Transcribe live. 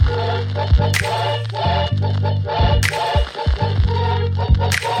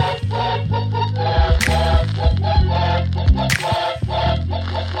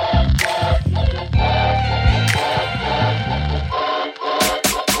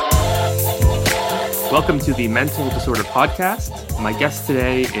Welcome to the Mental Disorder Podcast. My guest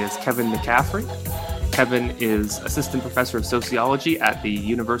today is Kevin McCaffrey. Kevin is Assistant Professor of Sociology at the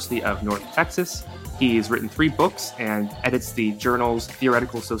University of North Texas. He's written 3 books and edits the journals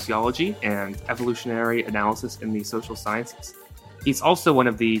Theoretical Sociology and Evolutionary Analysis in the Social Sciences. He's also one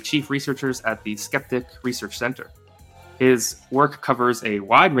of the chief researchers at the Skeptic Research Center. His work covers a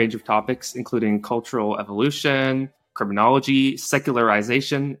wide range of topics, including cultural evolution, criminology,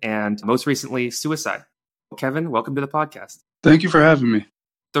 secularization, and most recently, suicide. Kevin, welcome to the podcast. Thank you for having me.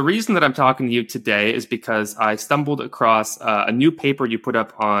 The reason that I'm talking to you today is because I stumbled across a new paper you put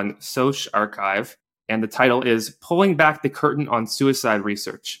up on Soc Archive, and the title is Pulling Back the Curtain on Suicide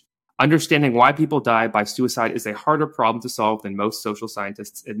Research. Understanding why people die by suicide is a harder problem to solve than most social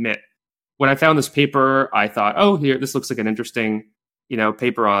scientists admit. When I found this paper, I thought, this looks like an interesting,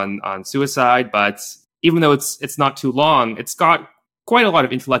 paper on suicide, but even though it's not too long, it's got quite a lot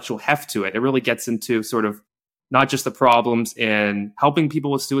of intellectual heft to it. It really gets into sort of not just the problems in helping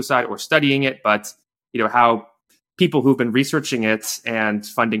people with suicide or studying it, but how people who've been researching it and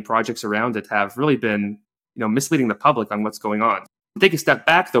funding projects around it have really been misleading the public on what's going on. To take a step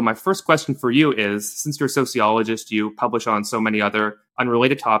back, though, my first question for you is, since you're a sociologist, you publish on so many other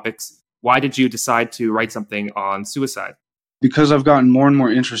unrelated topics, why did you decide to write something on suicide? Because I've gotten more and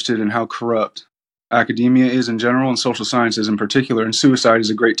more interested in how corrupt academia is in general and social sciences in particular, and suicide is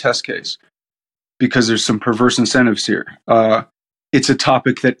a great test case because there's some perverse incentives here. It's a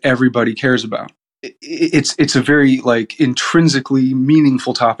topic that everybody cares about. It's a very intrinsically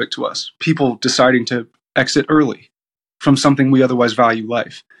meaningful topic to us. People deciding to exit early from something we otherwise value,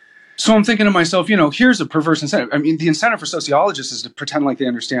 life. So I'm thinking to myself, here's a perverse incentive. I mean, the incentive for sociologists is to pretend like they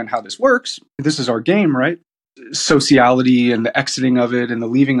understand how this works. This is our game, right? Sociality and the exiting of it and the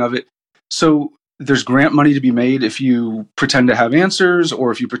leaving of it. So there's grant money to be made if you pretend to have answers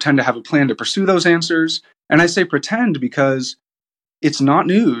or if you pretend to have a plan to pursue those answers. And I say pretend because it's not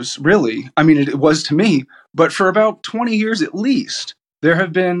news, really. I mean, it was to me, but for about 20 years at least, there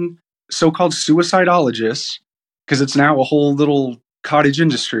have been so-called suicidologists, because it's now a whole little cottage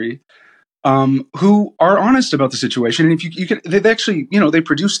industry, who are honest about the situation. And if you can, they actually, they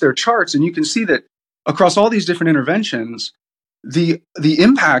produce their charts, and you can see that across all these different interventions, the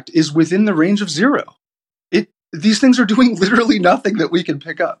impact is within the range of 0. These things are doing literally nothing that we can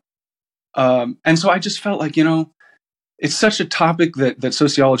pick up. And so I just felt like, it's such a topic that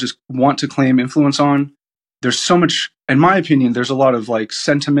sociologists want to claim influence on. There's so much, in my opinion, there's a lot of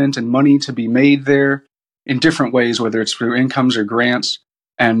sentiment and money to be made there in different ways, whether it's through incomes or grants,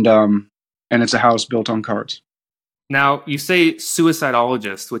 and it's a house built on cards. Now, you say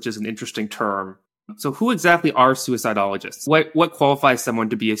suicidologist, which is an interesting term. So who exactly are suicidologists? What qualifies someone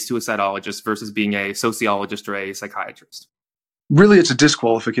to be a suicidologist versus being a sociologist or a psychiatrist? Really, it's a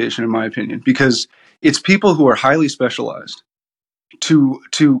disqualification, in my opinion, because it's people who are highly specialized to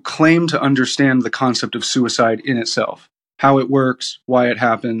claim to understand the concept of suicide in itself, how it works, why it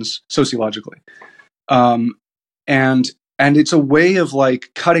happens sociologically. And it's a way of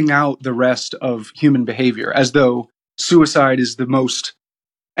cutting out the rest of human behavior, as though suicide is the most,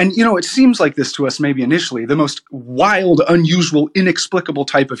 and it seems like this to us maybe initially, the most wild, unusual, inexplicable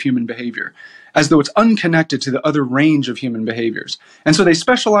type of human behavior, as though it's unconnected to the other range of human behaviors. And so they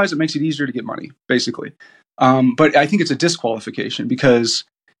specialize, it makes it easier to get money, basically. But I think it's a disqualification because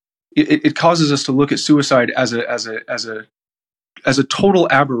it causes us to look at suicide as a total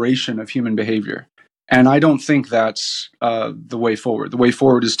aberration of human behavior. And I don't think that's the way forward. The way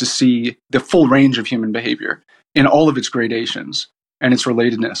forward is to see the full range of human behavior in all of its gradations and its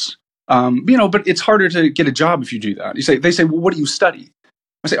relatedness. But it's harder to get a job if you do that. They say, well, what do you study?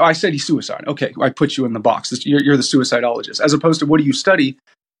 I say, I study suicide. Okay, I put you in the box. You're the suicidologist. As opposed to, what do you study?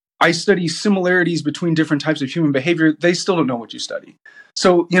 I study similarities between different types of human behavior. They still don't know what you study.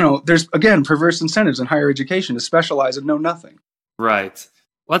 So, there's, again, perverse incentives in higher education to specialize and know nothing. Right.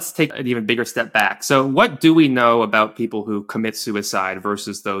 Let's take an even bigger step back. So what do we know about people who commit suicide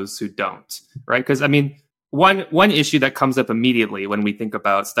versus those who don't? Right? Because, one issue that comes up immediately when we think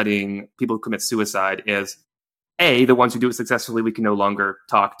about studying people who commit suicide is, A, the ones who do it successfully we can no longer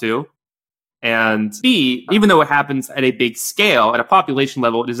talk to. And B, even though it happens at a big scale, at a population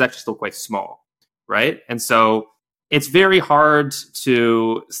level, it is actually still quite small, right? And so it's very hard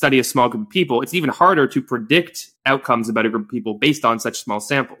to study a small group of people. It's even harder to predict outcomes about a group of people based on such small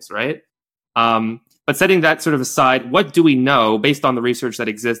samples, right? But setting that sort of aside, what do we know based on the research that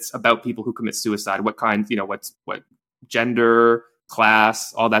exists about people who commit suicide? What kinds, what gender,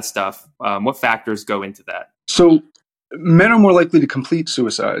 class, all that stuff? What factors go into that? So men are more likely to complete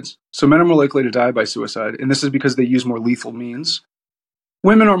suicides. So men are more likely to die by suicide. And this is because they use more lethal means.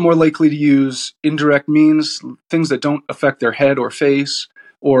 Women are more likely to use indirect means, things that don't affect their head or face,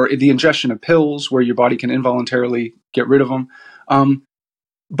 or the ingestion of pills where your body can involuntarily get rid of them.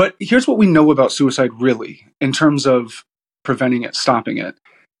 But here's what we know about suicide really, in terms of preventing it, stopping it,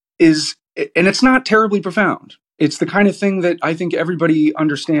 and it's not terribly profound. It's the kind of thing that I think everybody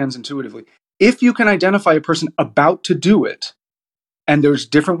understands intuitively. If you can identify a person about to do it, and there's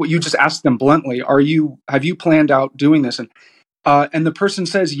different, you just ask them bluntly, have you planned out doing this? And the person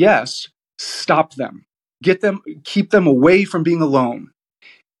says yes, stop them. Keep them away from being alone.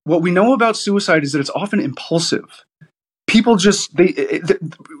 What we know about suicide is that it's often impulsive. People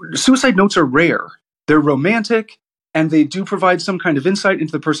suicide notes are rare. They're romantic, and they do provide some kind of insight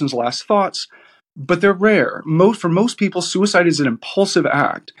into the person's last thoughts, but they're rare. For most people, suicide is an impulsive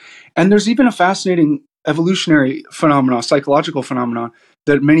act. And there's even a fascinating evolutionary psychological phenomenon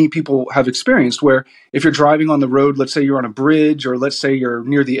that many people have experienced, where if you're driving on the road, let's say you're on a bridge, or let's say you're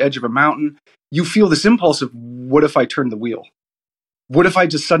near the edge of a mountain, you feel this impulse of, what if I turned the wheel? What if I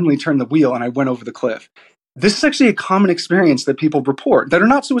just suddenly turned the wheel and I went over the cliff? This is actually a common experience that people report that are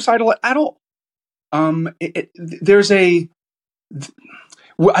not suicidal at all. I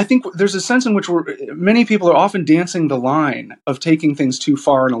think there's a sense in which many people are often dancing the line of taking things too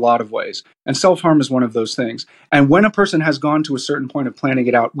far in a lot of ways, and self-harm is one of those things. And when a person has gone to a certain point of planning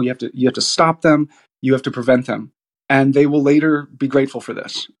it out, you have to stop them, you have to prevent them, and they will later be grateful for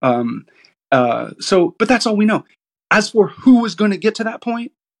this. But that's all we know. As for who is going to get to that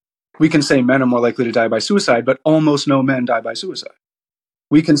point, we can say men are more likely to die by suicide, but almost no men die by suicide.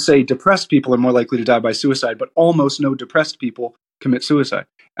 We can say depressed people are more likely to die by suicide, but almost no depressed people commit suicide,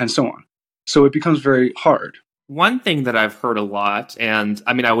 and so on. So it becomes very hard. One thing that I've heard a lot, and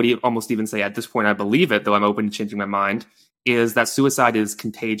I mean, I would almost even say at this point I believe it, though I'm open to changing my mind, is that suicide is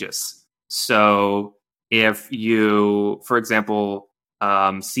contagious. So if you, for example,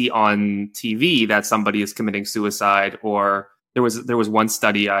 see on TV that somebody is committing suicide, or there was one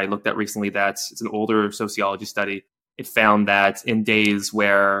study I looked at recently it's an older sociology study. It found that in days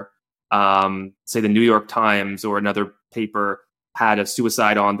where, say, the New York Times or another paper had a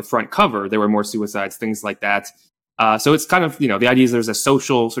suicide on the front cover, there were more suicides, things like that. So it's kind of, the idea is there's a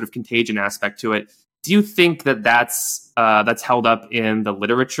social sort of contagion aspect to it. Do you think that that's held up in the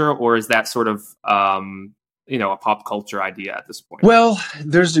literature, or is that sort of a pop culture idea at this point? Well,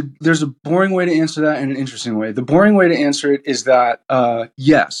 there's a boring way to answer that and an interesting way. The boring way to answer it is that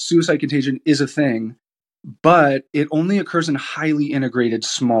yes, suicide contagion is a thing, but it only occurs in highly integrated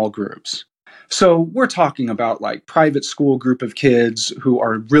small groups. So we're talking about like private school group of kids who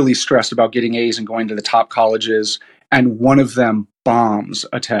are really stressed about getting A's and going to the top colleges, and one of them bombs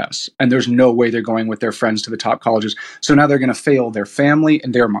a test, and there's no way they're going with their friends to the top colleges. So now they're going to fail their family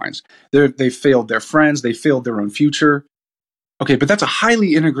and their minds. They failed their friends. They failed their own future. Okay, but that's a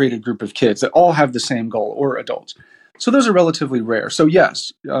highly integrated group of kids that all have the same goal, or adults. So those are relatively rare. So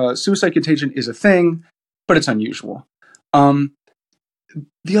yes, suicide contagion is a thing, but it's unusual.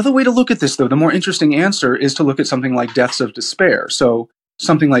 The other way to look at this, though, the more interesting answer is to look at something like deaths of despair. So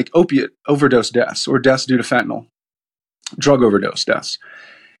something like opiate overdose deaths, or deaths due to fentanyl, drug overdose deaths.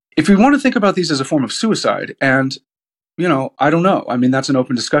 If we want to think about these as a form of suicide, and, I don't know. I mean, that's an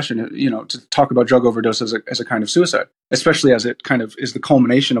open discussion, to talk about drug overdose as a kind of suicide, especially as it kind of is the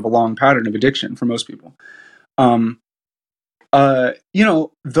culmination of a long pattern of addiction for most people.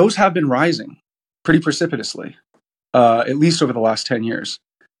 Those have been rising pretty precipitously, at least over the last 10 years.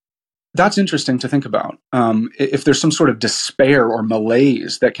 That's interesting to think about. If there's some sort of despair or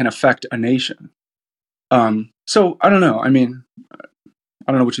malaise that can affect a nation. So I don't know. I mean,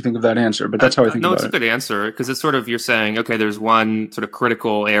 I don't know what you think of that answer, but that's how I think about it. No, it's a good answer, because it's sort of, you're saying, okay, there's one sort of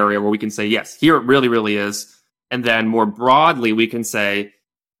critical area where we can say, yes, here it really, really is. And then more broadly, we can say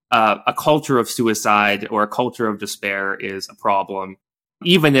a culture of suicide or a culture of despair is a problem.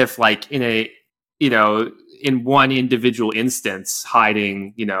 Even if like in one individual instance,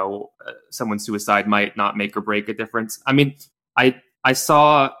 hiding, someone's suicide might not make or break a difference. I mean, I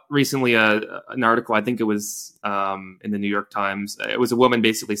saw recently an article, I think it was in the New York Times. It was a woman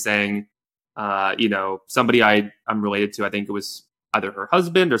basically saying, somebody I'm related to, I think it was either her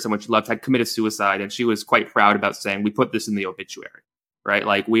husband or someone she loved, had committed suicide. And she was quite proud about saying, we put this in the obituary, right?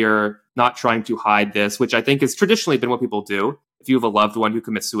 Like, we're not trying to hide this, which I think has traditionally been what people do. If you have a loved one who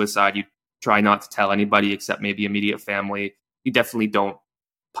commits suicide, you try not to tell anybody except maybe immediate family. You definitely don't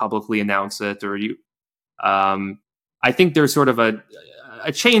publicly announce it, or you. I think there's sort of a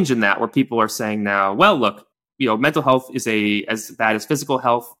change in that, where people are saying now, well, look, mental health is as bad as physical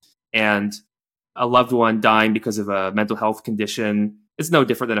health, and a loved one dying because of a mental health condition is no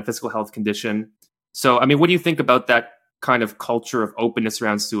different than a physical health condition. So, I mean, what do you think about that kind of culture of openness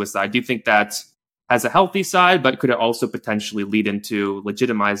around suicide? Do you think that has a healthy side, but could it also potentially lead into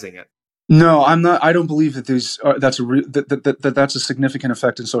legitimizing it? No, I'm not. I don't believe that that's a significant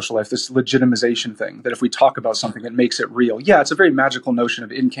effect in social life. This legitimization thing, that if we talk about something, it makes it real. Yeah, it's a very magical notion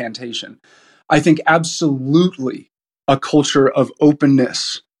of incantation. I think absolutely a culture of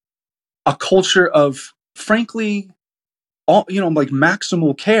openness, a culture of, frankly, like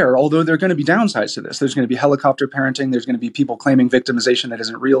maximal care, although there are going to be downsides to this. There's going to be helicopter parenting. There's going to be people claiming victimization that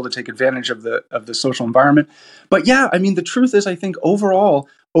isn't real to take advantage of the social environment. But yeah, I mean, the truth is, I think overall,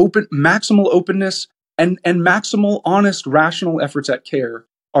 maximal openness and maximal, honest, rational efforts at care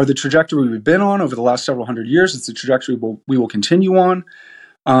are the trajectory we've been on over the last several hundred years. It's the trajectory we will continue on.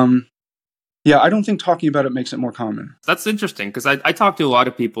 Yeah, I don't think talking about it makes it more common. That's interesting, because I talk to a lot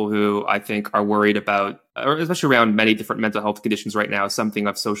of people who I think are worried about, or especially around many different mental health conditions right now, something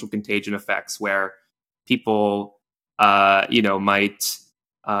of social contagion effects where people, might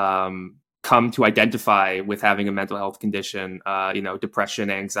come to identify with having a mental health condition,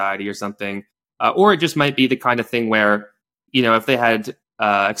 depression, anxiety, or something. Or it just might be the kind of thing where, if they had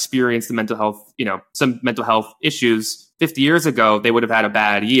experienced the mental health, some mental health issues 50 years ago, they would have had a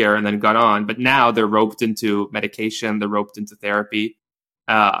bad year and then gone on. But now they're roped into medication, they're roped into therapy.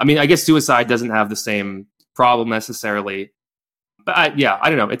 I guess suicide doesn't have the same problem necessarily. But I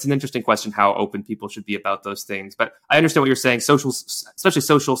don't know. It's an interesting question how open people should be about those things. But I understand what you're saying. Especially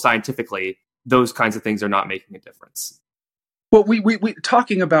social scientifically, those kinds of things are not making a difference. Well, we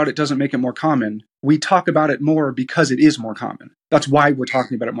talking about it doesn't make it more common. We talk about it more because it is more common. That's why we're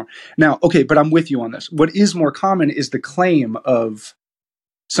talking about it more. Now, okay, but I'm with you on this. What is more common is the claim of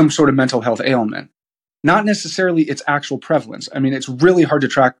some sort of mental health ailment, not necessarily its actual prevalence. I mean, it's really hard to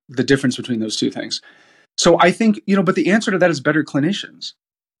track the difference between those two things. So I think, but the answer to that is better clinicians.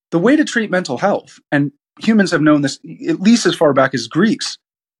 The way to treat mental health, and humans have known this at least as far back as Greeks,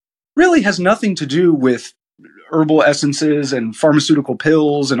 really has nothing to do with herbal essences and pharmaceutical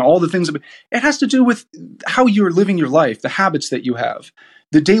pills and all the things. It has to do with how you're living your life, the habits that you have,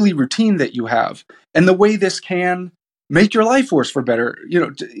 the daily routine that you have, and the way this can make your life worse for better.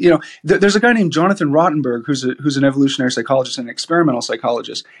 There's a guy named Jonathan Rottenberg who's an evolutionary psychologist and experimental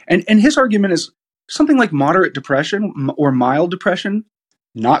psychologist, and his argument is something like moderate depression or mild depression,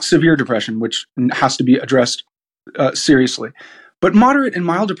 not severe depression, which has to be addressed seriously. But moderate and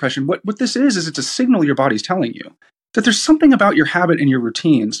mild depression, what this is it's a signal your body's telling you that there's something about your habit and your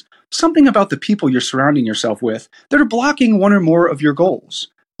routines, something about the people you're surrounding yourself with that are blocking one or more of your goals,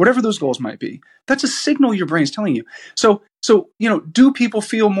 whatever those goals might be. That's a signal your brain's telling you. So do people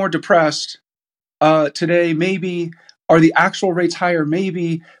feel more depressed today? Maybe. Are the actual rates higher?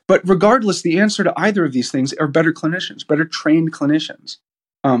 Maybe. But regardless, the answer to either of these things are better clinicians, better trained clinicians.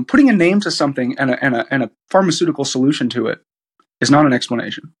 Putting a name to something and a pharmaceutical solution to it is not an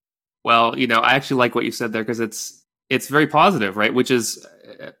explanation. Well, I actually like what you said there, because it's very positive, right? Which is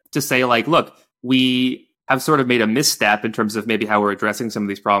to say, like, look, we have sort of made a misstep in terms of maybe how we're addressing some of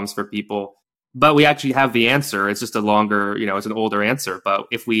these problems for people, but we actually have the answer. It's just a longer, it's an older answer. But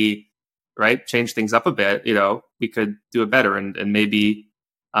if we, change things up a bit, we could do it better. And maybe,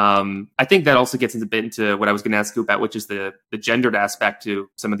 I think that also gets a bit into what I was going to ask you about, which is the gendered aspect to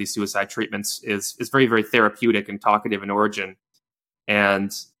some of these suicide treatments is very, very therapeutic and talkative in origin.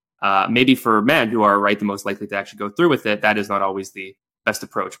 And maybe for men who are the most likely to actually go through with it, that is not always the best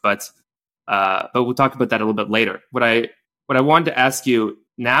approach. But we'll talk about that a little bit later. What I wanted to ask you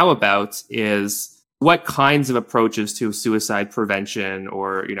now about is what kinds of approaches to suicide prevention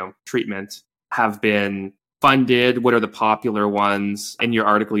or treatment have been funded. What are the popular ones? In your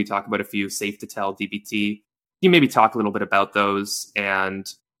article, you talk about a few. Safe to Tell, DBT. You maybe talk a little bit about those and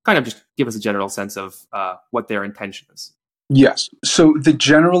kind of just give us a general sense of what their intention is. Yes. So the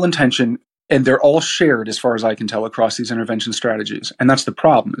general intention, and they're all shared as far as I can tell across these intervention strategies. And that's the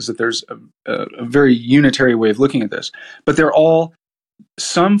problem, is that there's a very unitary way of looking at this, but they're all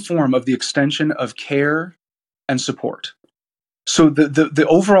some form of the extension of care and support. So the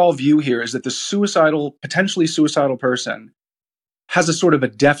overall view here is that the potentially suicidal person has a sort of a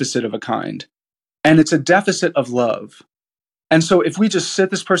deficit of a kind, and it's a deficit of love. And so if we just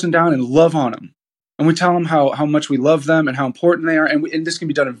sit this person down and love on them, and we tell them how much we love them and how important they are, and this can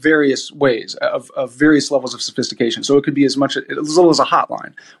be done in various ways of various levels of sophistication. So it could be as little as a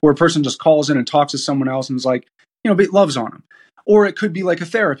hotline where a person just calls in and talks to someone else and is like, loves on them. Or it could be like a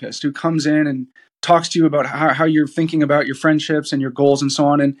therapist who comes in and talks to you about how you're thinking about your friendships and your goals and so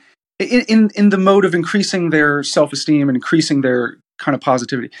on, and in the mode of increasing their self-esteem and increasing their kind of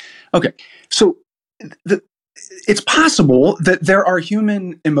positivity. Okay, so it's possible that there are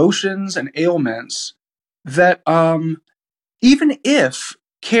human emotions and ailments that even if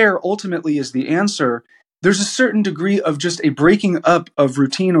care ultimately is the answer, there's a certain degree of just a breaking up of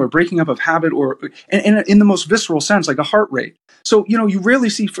routine or a breaking up of habit, or and in the most visceral sense, like a heart rate. So, you rarely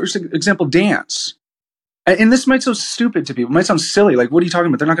see, for example, dance. And this might sound stupid to people. It might sound silly. Like, what are you talking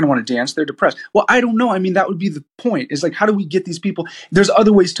about? They're not going to want to dance. They're depressed. Well, I don't know. I mean, that would be the point. Is like, how do we get these people? There's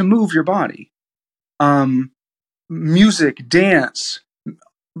other ways to move your body. Music, dance,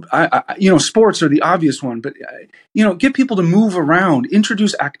 sports are the obvious one. But, get people to move around,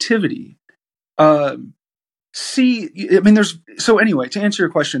 introduce activity. So anyway, to answer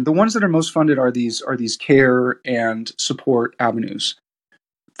your question, the ones that are most funded are these care and support avenues.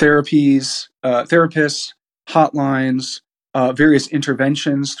 Therapists, hotlines, various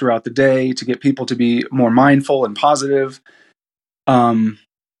interventions throughout the day to get people to be more mindful and positive. You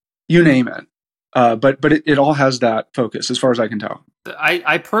name it. But it all has that focus, as far as I can tell.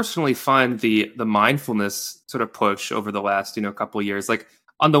 I personally find the mindfulness sort of push over the last couple of years. Like,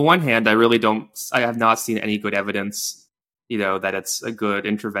 on the one hand, I have not seen any good evidence, that it's a good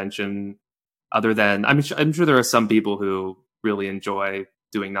intervention. Other than I'm sure there are some people who really enjoy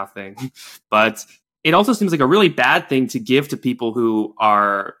doing nothing, but it also seems like a really bad thing to give to people who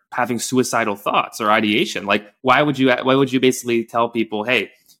are having suicidal thoughts or ideation. Like, why would you basically tell people,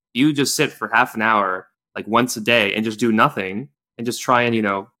 hey, you just sit for half an hour, like once a day, and just do nothing and just try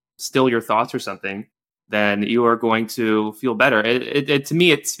and still your thoughts or something, then you are going to feel better. It to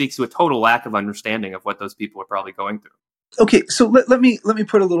me, it speaks to a total lack of understanding of what those people are probably going through. Okay, so let me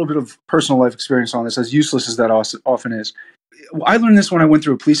put a little bit of personal life experience on this, as useless as that often is. I learned this when I went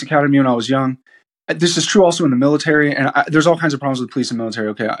through a police academy when I was young. This is true also in the military, and there's all kinds of problems with police and military.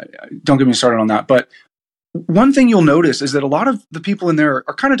 Okay, don't get me started on that. But one thing you'll notice is that a lot of the people in there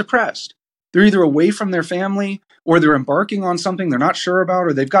are kind of depressed. They're either away from their family, or they're embarking on something they're not sure about,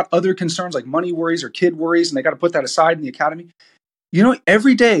 or they've got other concerns like money worries or kid worries, and they got to put that aside in the academy.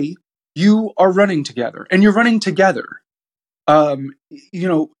 Every day you are running together, and you're running together.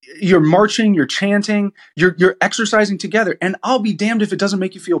 You're marching, you're chanting, you're exercising together, and I'll be damned if it doesn't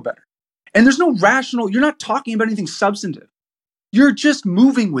make you feel better. And there's no you're not talking about anything substantive. You're just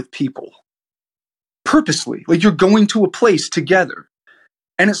moving with people purposely, like you're going to a place together.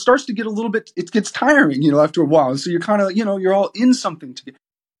 And it starts to get it gets tiring, after a while. So you're kind of, you're all in something together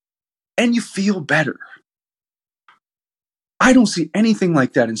and you feel better. I don't see anything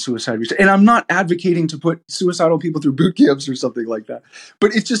like that in suicide research. And I'm not advocating to put suicidal people through boot camps or something like that.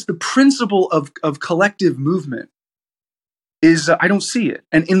 But it's just the principle of collective movement is, I don't see it.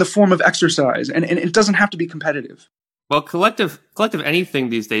 And in the form of exercise. And it doesn't have to be competitive. Well, collective anything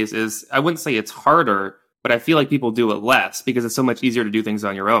these days is, I wouldn't say it's harder, but I feel like people do it less because it's so much easier to do things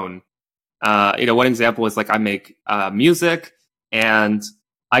on your own. One example is like I make music, and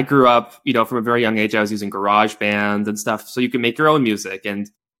I grew up, from a very young age, I was using GarageBand and stuff, so you can make your own music. And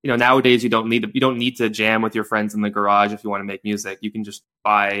nowadays you don't need to jam with your friends in the garage if you want to make music. You can just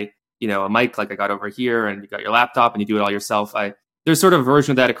buy a mic like I got over here, and you got your laptop, and you do it all yourself. There's sort of a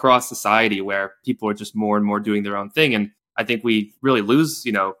version of that across society where people are just more and more doing their own thing, and I think we really lose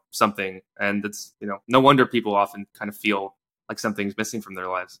something, and it's no wonder people often kind of feel like something's missing from their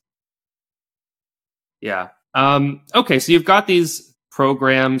lives. Yeah. Okay, so you've got these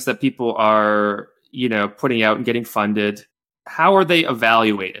programs that people are, putting out and getting funded. How are they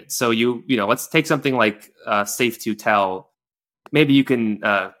evaluated? So let's take something like Safe to Tell. Maybe you can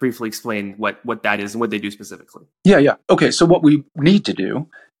briefly explain what that is and what they do specifically. Yeah. Okay, so what we need to do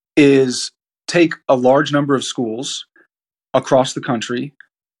is take a large number of schools across the country,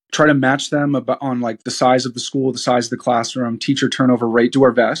 try to match them on like the size of the school, the size of the classroom, teacher turnover rate, do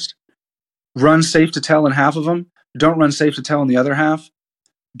our best. Run Safe to Tell in half of them. Don't run Safe to Tell in the other half.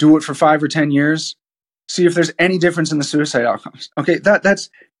 Do it for 5 or 10 years. See if there's any difference in the suicide outcomes. Okay,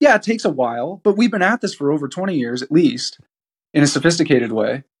 it takes a while, but we've been at this for over 20 years at least, in a sophisticated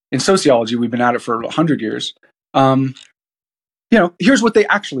way. In sociology, we've been at it for 100 years. Here's what they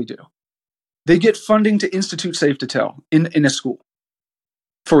actually do. They get funding to institute Safe to Tell in a school,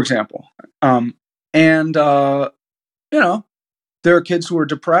 for example. There are kids who are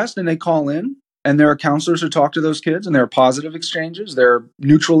depressed and they call in, and there are counselors who talk to those kids, and there are positive exchanges, there are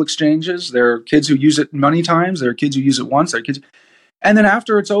neutral exchanges, there are kids who use it many times, there are kids who use it once, and then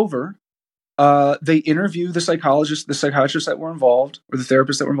after it's over, they interview the psychologists, the psychiatrists that were involved, or the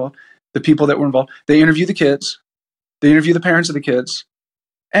therapists that were involved, the people that were involved. They interview the kids, they interview the parents of the kids,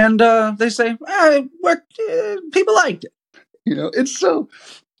 and they say, people liked it.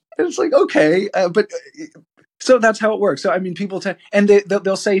 It's like, okay, but so that's how it works. So, I mean, people and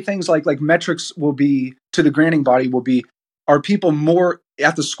they'll say things like metrics will be, to the granting body will be, are people more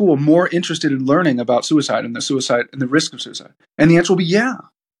at the school more interested in learning about suicide and the risk of suicide? And the answer will be yeah.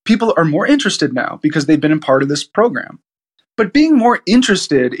 People are more interested now because they've been a part of this program. But being more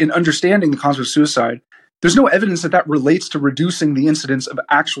interested in understanding the cause of suicide, there's no evidence that relates to reducing the incidence of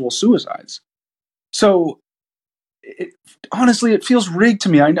actual suicides. So honestly, it feels rigged to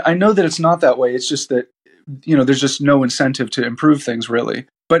me. I know that it's not that way. It's just that, there's just no incentive to improve things really.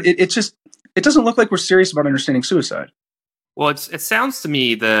 But it doesn't look like we're serious about understanding suicide. Well, it sounds to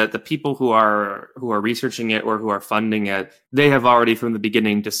me that the people who are researching it or who are funding it, they have already from the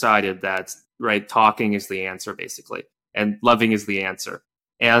beginning decided that, right, talking is the answer basically, and loving is the answer,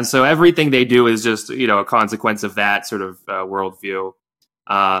 and so everything they do is just a consequence of that sort of worldview.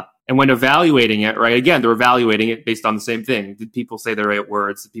 And when evaluating it, right, again, they're evaluating it based on the same thing. Did people say the right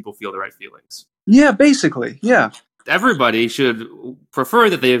words? Did people feel the right feelings? Yeah, basically, yeah. Everybody should prefer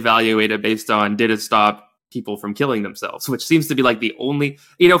that they evaluate it based on did it stop people from killing themselves, which seems to be like the only,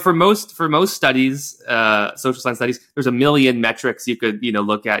 for most studies, social science studies, there's a million metrics you could,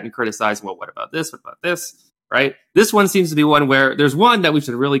 look at and criticize. Well, what about this? What about this? Right? This one seems to be one where there's one that we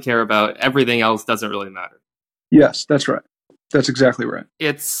should really care about. Everything else doesn't really matter. Yes, that's right. That's exactly right.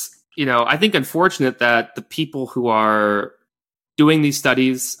 It's, I think unfortunate that the people who are doing these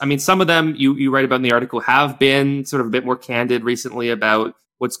studies, I mean, some of them you write about in the article have been sort of a bit more candid recently about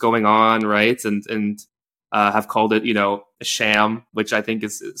what's going on, right? And have called it, a sham, which I think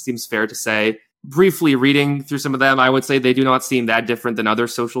seems fair to say. Briefly reading through some of them, I would say they do not seem that different than other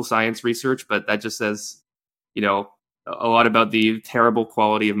social science research, but that just says, a lot about the terrible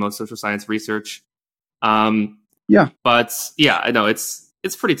quality of most social science research. Yeah. But yeah, I know it's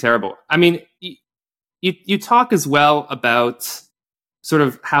pretty terrible. I mean, you talk as well about sort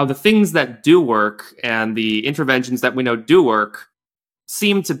of how the things that do work and the interventions that we know do work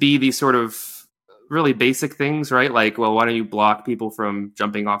seem to be these sort of really basic things, right? Like, well, why don't you block people from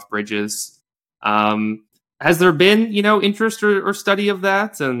jumping off bridges? Has there been, interest or study of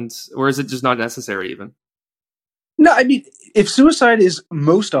that, or is it just not necessary even? No, I mean, if suicide is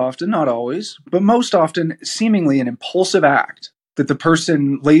most often, not always, but most often seemingly an impulsive act that the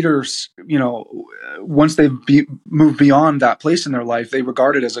person later, once they've moved beyond that place in their life, they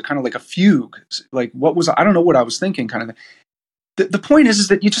regard it as a kind of like a fugue. Like, I don't know what I was thinking kind of thing. The point is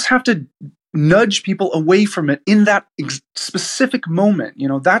that you just have to nudge people away from it in that specific moment.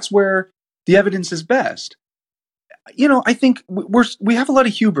 That's where the evidence is best. I think we have a lot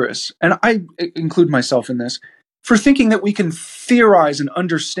of hubris, and I include myself in this, for thinking that we can theorize and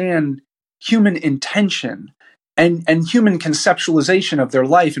understand human intention and human conceptualization of their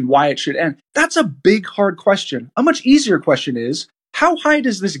life and why it should end. That's a big, hard question. A much easier question is, how high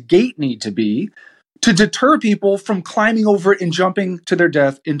does this gate need to be to deter people from climbing over it and jumping to their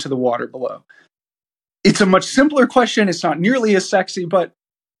death into the water below? It's a much simpler question. It's not nearly as sexy, but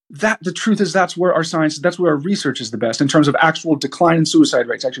the truth is that's where our research is the best in terms of actual decline in suicide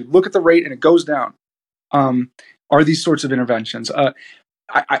rates. Actually look at the rate and it goes down. Are these sorts of interventions.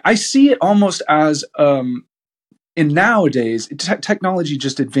 I see it almost as, in nowadays, technology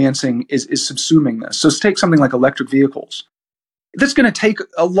just advancing is subsuming this. So let's take something like electric vehicles. That's going to take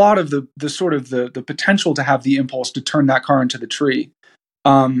a lot of the potential to have the impulse to turn that car into the tree,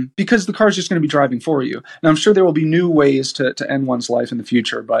 because the car is just going to be driving for you. And I'm sure there will be new ways to end one's life in the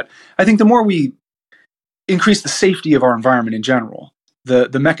future. But I think the more we increase the safety of our environment in general,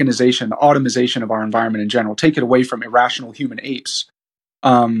 the mechanization, the automation of our environment in general, take it away from irrational human apes,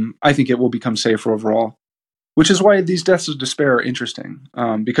 I think it will become safer overall. Which is why these deaths of despair are interesting,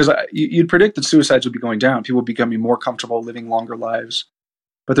 because you'd predict that suicides would be going down. People becoming more comfortable living longer lives.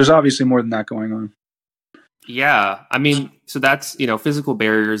 But there's obviously more than that going on. Yeah. I mean, so that's, physical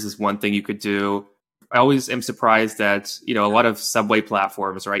barriers is one thing you could do. I always am surprised that, a lot of subway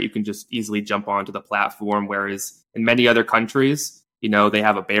platforms, right, you can just easily jump onto the platform, whereas in many other countries, they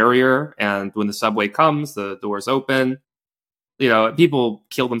have a barrier, and when the subway comes, the doors open. People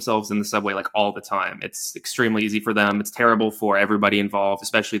kill themselves in the subway like all the time. It's extremely easy for them. It's terrible for everybody involved,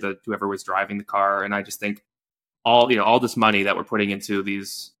 especially whoever was driving the car. And I just think all this money that we're putting into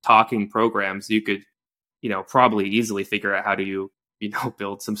these talking programs, you could, probably easily figure out how do you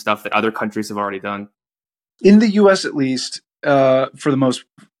build some stuff that other countries have already done. In the U.S., at least, for the most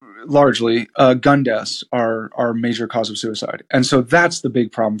largely, gun deaths are a major cause of suicide. And so that's the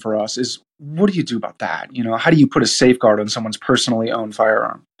big problem for us is, what do you do about that? How do you put a safeguard on someone's personally owned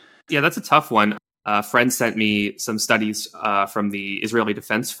firearm? Yeah, that's a tough one. A friend sent me some studies from the Israeli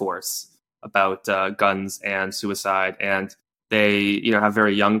Defense Force about guns and suicide. And they, have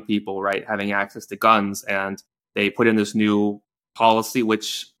very young people, right, having access to guns. And they put in this new policy,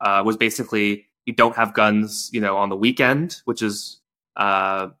 which was basically you don't have guns, on the weekend, which is,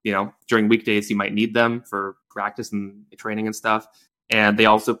 during weekdays you might need them for practice and training and stuff. And they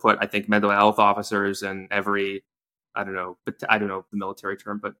also put, I think, mental health officers in every, I don't know the military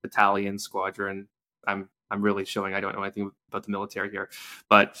term, but battalion, squadron. I'm really showing I don't know anything about the military here,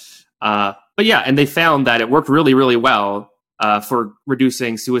 but yeah, and they found that it worked really, really well for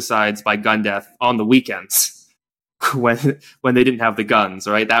reducing suicides by gun death on the weekends when they didn't have the guns.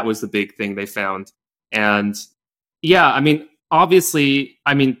 Right, that was the big thing they found. And yeah, I mean, obviously,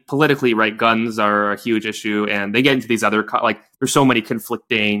 politically, right, guns are a huge issue, and they get into these other, there's so many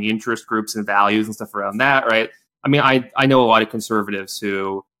conflicting interest groups and values and stuff around that, right? I mean, I know a lot of conservatives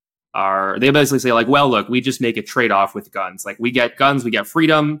who they basically say, like, well, look, we just make a trade-off with guns. Like, we get guns, we get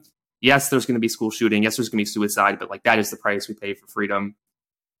freedom. Yes, there's going to be school shooting. Yes, there's going to be suicide, but like that is the price we pay for freedom.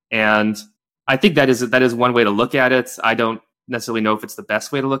 And I think that is one way to look at it. I don't necessarily know if it's the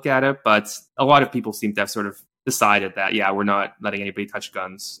best way to look at it, but a lot of people seem to have sort of decided that, yeah, we're not letting anybody touch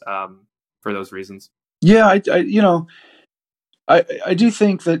guns for those reasons. Yeah, I do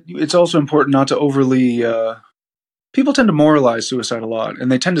think that it's also important not to overly. People tend to moralize suicide a lot,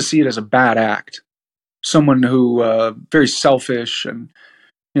 and they tend to see it as a bad act. Someone who very selfish, and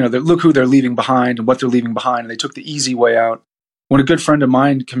look who they're leaving behind and what they're leaving behind, and they took the easy way out. When a good friend of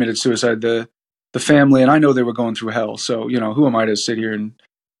mine committed suicide, the family, and I know they were going through hell, so who am I to sit here and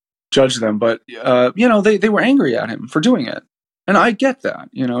judge them? But they were angry at him for doing it, and I get that.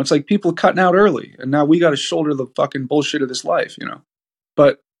 It's like people cutting out early, and now we got to shoulder the fucking bullshit of this life.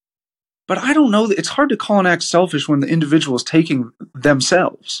 But I don't know. It's hard to call an act selfish when the individual is taking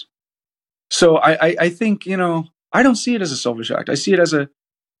themselves. So I think, I don't see it as a selfish act. I see it as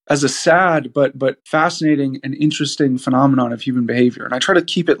a sad but fascinating and interesting phenomenon of human behavior. And I try to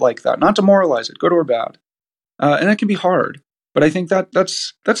keep it like that, not to moralize it, good or bad. And that can be hard. But I think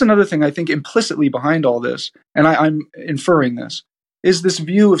that's another thing I think implicitly behind all this, and I'm inferring this, is this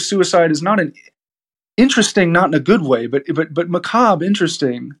view of suicide is not an interesting, not in a good way, but macabre,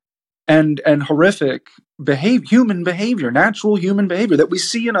 interesting, and horrific human behavior, natural human behavior that we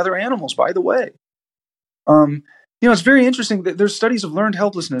see in other animals, by the way. It's very interesting that there's studies of learned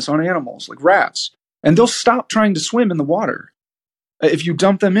helplessness on animals, like rats, and they'll stop trying to swim in the water. If you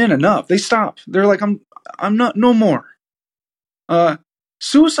dump them in enough, they stop. They're like, I'm not, no more.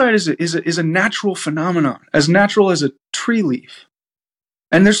 Suicide is a natural phenomenon, as natural as a tree leaf.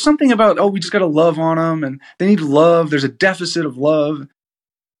 And there's something about, we just got to love on them, and they need love. There's a deficit of love.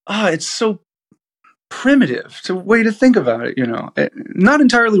 It's so primitive. It's a way to think about it, not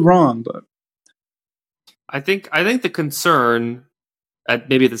entirely wrong, but I think the concern at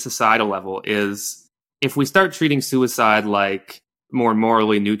maybe the societal level is if we start treating suicide like more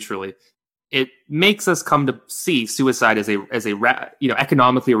morally neutrally, it makes us come to see suicide as a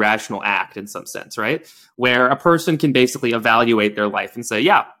economically rational act in some sense, right? Where a person can basically evaluate their life and say,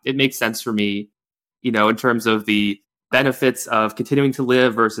 yeah, it makes sense for me, in terms of the benefits of continuing to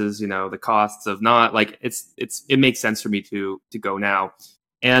live versus, the costs of not. Like it makes sense for me to go now.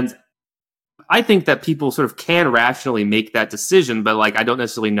 And I think that people sort of can rationally make that decision, but I don't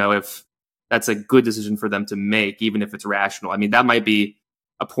necessarily know if that's a good decision for them to make, even if it's rational. I mean, that might be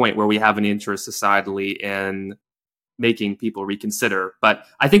a point where we have an interest societally in making people reconsider. But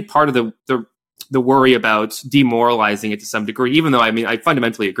I think part of the worry about demoralizing it to some degree, even though I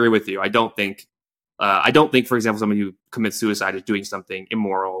fundamentally agree with you, I don't think, for example, someone who commits suicide is doing something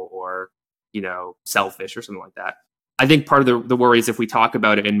immoral or, selfish or something like that. I think part of the worry is if we talk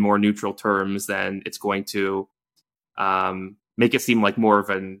about it in more neutral terms, then it's going to make it seem like more of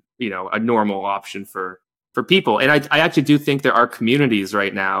a normal option for people. And I actually do think there are communities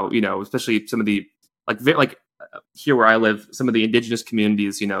right now, especially some of the like here where I live, some of the indigenous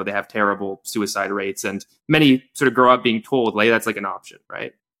communities, they have terrible suicide rates, and many sort of grow up being told that's like an option,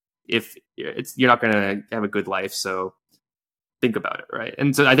 right? If you're not going to have a good life, so think about it, right?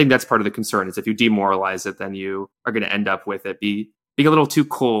 And so I think that's part of the concern is if you demoralize it, then you are going to end up with it being a little too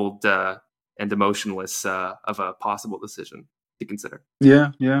cold and emotionless of a possible decision to consider.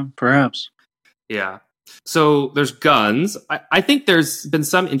 Yeah, perhaps. Yeah. So there's guns. I think there's been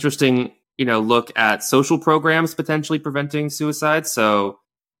some interesting, look at social programs potentially preventing suicide. So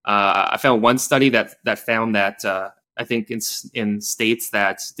I found one study that found that I think in states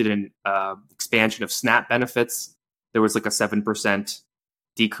that did an expansion of SNAP benefits, there was like a 7%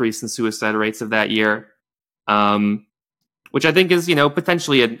 decrease in suicide rates of that year, which I think is,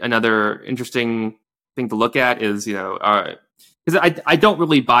 potentially another interesting thing to look at is, because I don't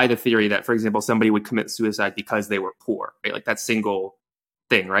really buy the theory that, for example, somebody would commit suicide because they were poor, right? Like that single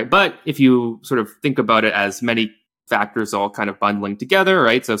thing, right? But if you sort of think about it as many factors all kind of bundling together,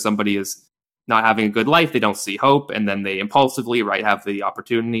 right? So somebody is not having a good life, they don't see hope, and then they impulsively, right, have the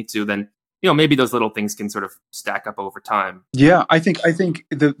opportunity to, then, maybe those little things can sort of stack up over time. Yeah, I think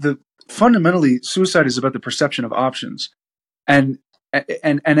the fundamentally suicide is about the perception of options. And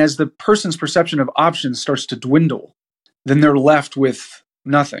as the person's perception of options starts to dwindle, then they're left with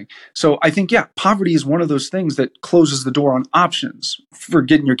nothing. So I think, yeah, poverty is one of those things that closes the door on options for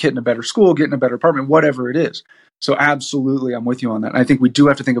getting your kid in a better school, getting a better apartment, whatever it is. So absolutely, I'm with you on that. And I think we do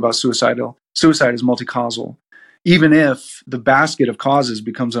have to think about suicide as multi-causal. Even if the basket of causes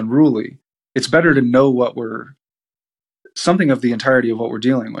becomes unruly, it's better to know something of the entirety of what we're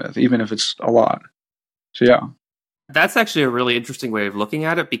dealing with, even if it's a lot. So yeah. That's actually a really interesting way of looking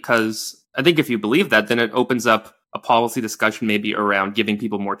at it, because I think if you believe that, then it opens up a policy discussion maybe around giving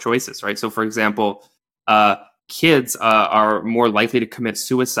people more choices, right? So, for example, kids are more likely to commit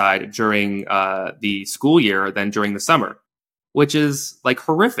suicide during the school year than during the summer, which is like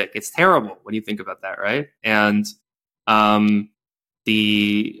horrific. It's terrible when you think about that, right? And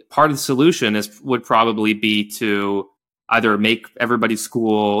the part of the solution would probably be to either make everybody's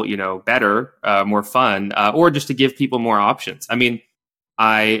school, better, more fun, or just to give people more options. I mean,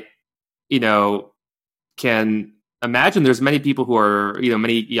 I can imagine there's many people who are,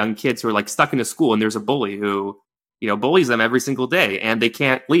 many young kids who are like stuck in a school, and there's a bully who, bullies them every single day, and they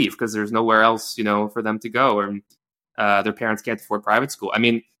can't leave because there's nowhere else, for them to go, or their parents can't afford private school. I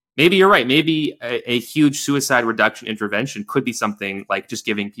mean, maybe you're right. Maybe a huge suicide reduction intervention could be something like just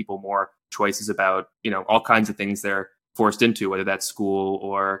giving people more choices about, all kinds of things they're forced into, whether that's school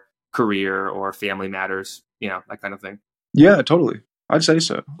or career or family matters, that kind of thing. Yeah, totally. I'd say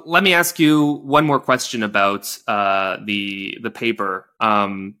so. Let me ask you one more question about the paper,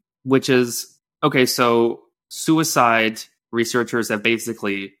 which is, okay, so suicide researchers have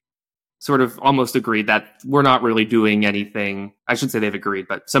basically sort of almost agreed that we're not really doing anything. I shouldn't say they've agreed,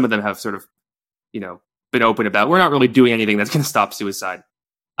 but some of them have sort of, been open about, we're not really doing anything that's going to stop suicide.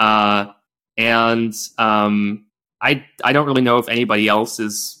 I don't really know if anybody else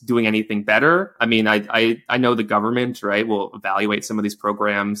is doing anything better. I mean, I know the government, right, will evaluate some of these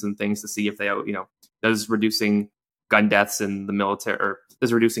programs and things to see if they, does reducing gun deaths in the military, or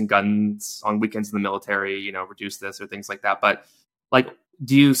does reducing guns on weekends in the military, reduce this or things like that. But like,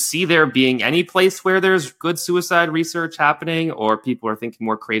 do you see there being any place where there's good suicide research happening, or people are thinking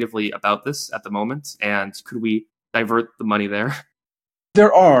more creatively about this at the moment? And could we divert the money there?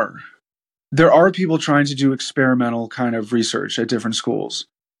 There are people trying to do experimental kind of research at different schools.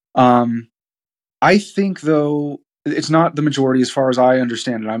 I think, though, it's not the majority as far as I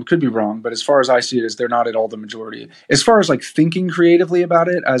understand it. I could be wrong, but as far as I see it, they're not at all the majority. As far as like thinking creatively about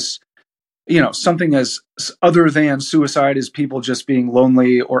it as, something as other than suicide is people just being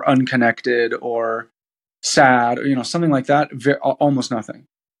lonely or unconnected or sad, or, something like that, almost nothing.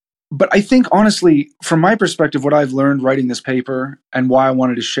 But I think, honestly, from my perspective, what I've learned writing this paper and why I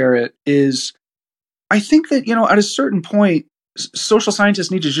wanted to share it is, I think that, at a certain point, social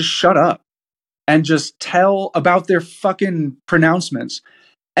scientists need to just shut up and just tell about their fucking pronouncements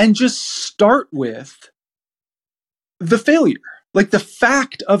and just start with the failure, like the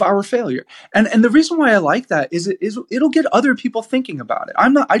fact of our failure. And the reason why I like that is it'll get other people thinking about it.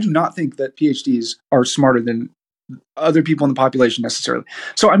 I do not think that PhDs are smarter than other people in the population necessarily.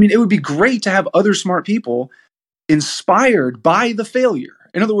 So, I mean, it would be great to have other smart people inspired by the failure.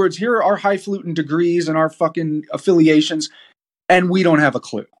 In other words, here are our highfalutin degrees and our fucking affiliations, and we don't have a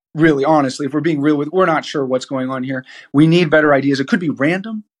clue. Really, honestly, if we're being real we're not sure what's going on here. We need better ideas. It could be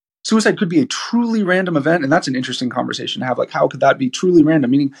random. Suicide could be a truly random event, and that's an interesting conversation to have. Like, how could that be truly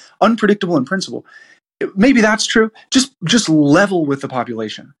random, meaning unpredictable in principle? Maybe that's true. Just level with the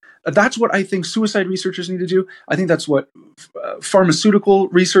population. That's what I think suicide researchers need to do. I think that's what pharmaceutical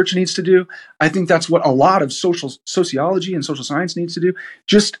research needs to do. I think that's what a lot of sociology and social science needs to do.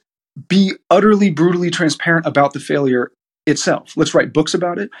 Just be utterly, brutally transparent about the failure itself. Let's write books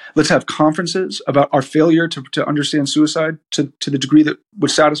about it. Let's have conferences about our failure to understand suicide to the degree that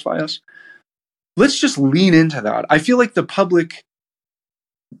would satisfy us. Let's just lean into that. I feel like the public,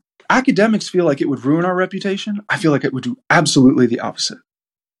 academics feel like it would ruin our reputation. I feel like it would do absolutely the opposite.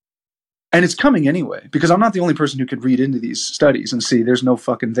 And it's coming anyway, because I'm not the only person who could read into these studies and see there's no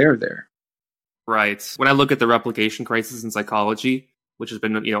fucking there. Right. When I look at the replication crisis in psychology, which has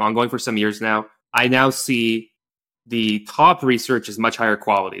been ongoing for some years now, I now see the top research is much higher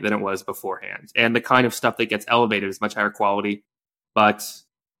quality than it was beforehand. And the kind of stuff that gets elevated is much higher quality. But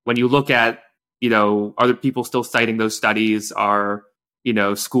when you look at, other people still citing those studies, are,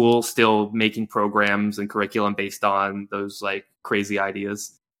 schools still making programs and curriculum based on those like crazy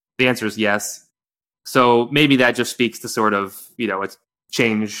ideas? The answer is yes. So maybe that just speaks to sort of, a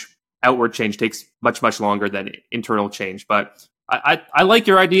change outward change takes much, much longer than internal change. But I like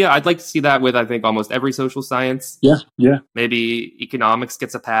your idea. I'd like to see that with, I think, almost every social science. Yeah, yeah. Maybe economics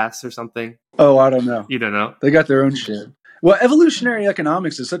gets a pass or something. Oh, I don't know. You don't know. They got their own shit. Well, evolutionary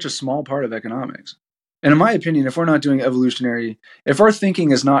economics is such a small part of economics. And in my opinion, if we're not doing evolutionary, if our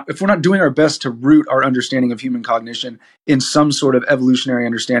thinking is not, if we're not doing our best to root our understanding of human cognition in some sort of evolutionary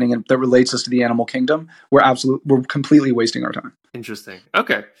understanding that relates us to the animal kingdom, we're completely wasting our time. Interesting.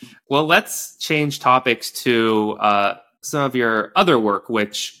 Okay. Well, let's change topics to some of your other work,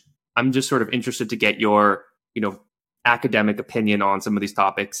 which I'm just sort of interested to get your, academic opinion on some of these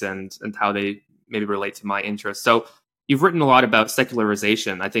topics and how they maybe relate to my interests. So you've written a lot about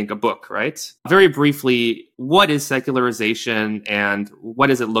secularization, I think a book, right? Very briefly, what is secularization and what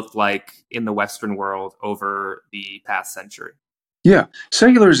does it look like in the Western world over the past century? Yeah.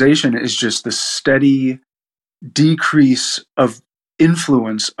 Secularization is just the steady decrease of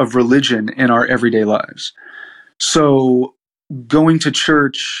influence of religion in our everyday lives. So going to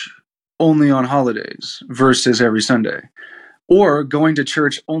church only on holidays versus every Sunday, or going to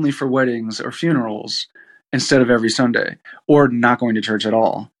church only for weddings or funerals instead of every Sunday, or not going to church at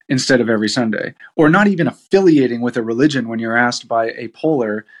all instead of every Sunday, or not even affiliating with a religion when you're asked by a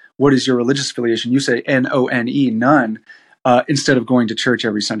poller, what is your religious affiliation? You say N-O-N-E, none, instead of going to church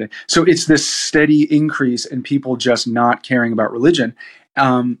every Sunday. So it's this steady increase in people just not caring about religion.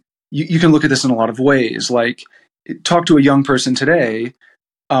 You can look at this in a lot of ways, like talk to a young person today,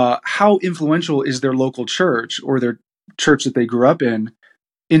 how influential is their local church or their church that they grew up in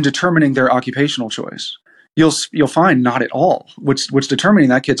determining their occupational choice? You'll find not at all. What's determining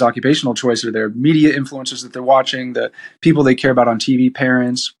that kid's occupational choice are their media influencers that they're watching, the people they care about on TV,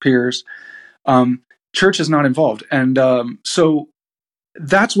 parents, peers. Church is not involved. And so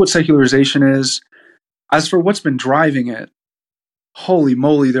that's what secularization is. As for what's been driving it, holy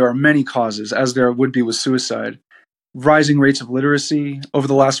moly, there are many causes, as there would be with suicide. Rising rates of literacy over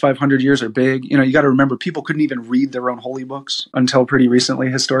the last 500 years are big. You got to remember, people couldn't even read their own holy books until pretty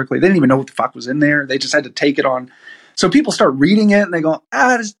recently, historically. They didn't even know what the fuck was in there. They just had to take it on. So people start reading it and they go,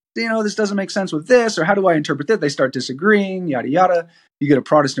 this doesn't make sense with this, or how do I interpret that? They start disagreeing, yada, yada. You get a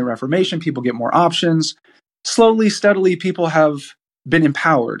Protestant Reformation, people get more options. Slowly, steadily, people have been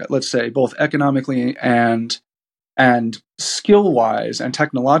empowered, let's say, both economically and skill-wise and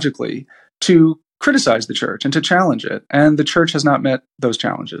technologically, to criticize the church and to challenge it. And the church has not met those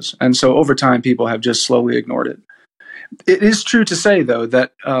challenges. And so over time, people have just slowly ignored it. It is true to say, though,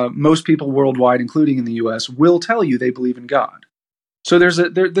 that most people worldwide, including in the U.S., will tell you they believe in God. So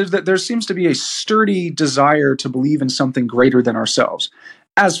there seems to be a sturdy desire to believe in something greater than ourselves.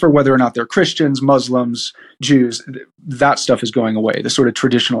 As for whether or not they're Christians, Muslims, Jews, that stuff is going away, the sort of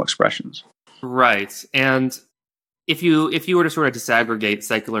traditional expressions. Right. And if you were to sort of disaggregate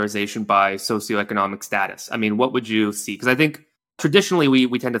secularization by socioeconomic status, I mean, what would you see? Because I think traditionally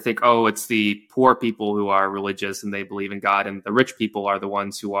we tend to think, oh, it's the poor people who are religious and they believe in God, and the rich people are the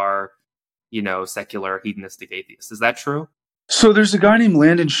ones who are, secular, hedonistic atheists. Is that true? So there's a guy named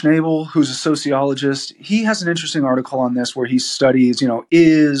Landon Schnabel who's a sociologist. He has an interesting article on this where he studies,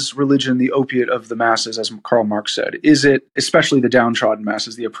 is religion the opiate of the masses, as Karl Marx said? Is it, especially the downtrodden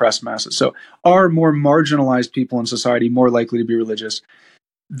masses, the oppressed masses? So are more marginalized people in society more likely to be religious?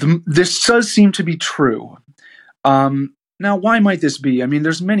 This does seem to be true. Now, why might this be? I mean,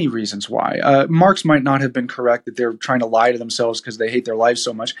 there's many reasons why. Marx might not have been correct that they're trying to lie to themselves because they hate their lives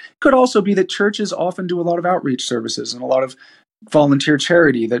so much. Could also be that churches often do a lot of outreach services and a lot of volunteer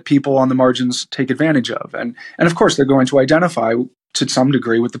charity that people on the margins take advantage of. And of course, they're going to identify to some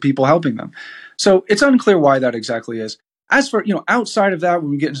degree with the people helping them. So it's unclear why that exactly is. As for, outside of that, when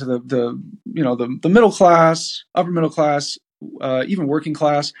we get into the middle class, upper middle class, even working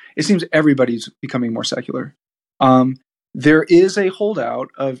class, it seems everybody's becoming more secular. There is a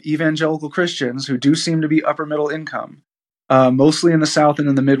holdout of evangelical Christians who do seem to be upper middle income, mostly in the South and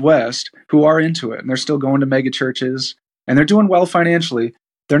in the Midwest, who are into it. And they're still going to mega churches, and they're doing well financially.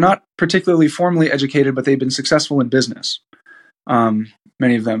 They're not particularly formally educated, but they've been successful in business,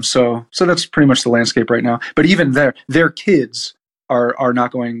 many of them. So that's pretty much the landscape right now. But even their kids are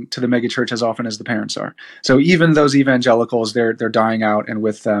not going to the mega church as often as the parents are. So even those evangelicals, they're dying out, and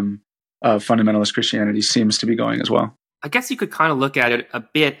with them, fundamentalist Christianity seems to be going as well. I guess you could kind of look at it a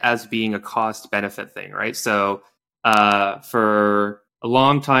bit as being a cost-benefit thing, right? So for a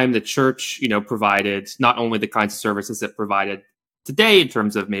long time, the church, provided not only the kinds of services it provided today in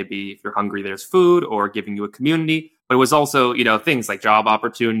terms of maybe if you're hungry, there's food, or giving you a community, but it was also, things like job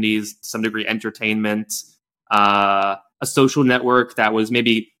opportunities, to some degree entertainment, a social network that was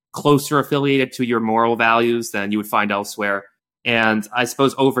maybe closer affiliated to your moral values than you would find elsewhere. And I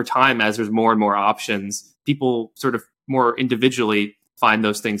suppose over time, as there's more and more options, people sort of more individually find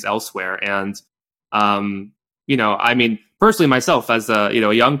those things elsewhere. And, I mean, personally myself, as a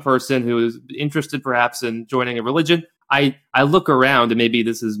young person who is interested perhaps in joining a religion, I look around, and maybe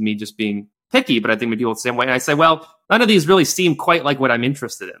this is me just being picky, but I think maybe people the same way. And I say, well, none of these really seem quite like what I'm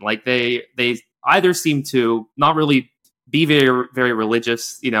interested in. Like they either seem to not really be very, very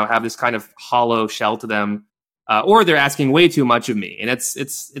religious, have this kind of hollow shell to them, or they're asking way too much of me. And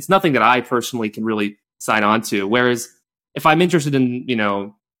it's nothing that I personally can really sign on to. Whereas if I'm interested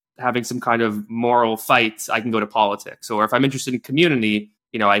in, having some kind of moral fight, I can go to politics. Or if I'm interested in community,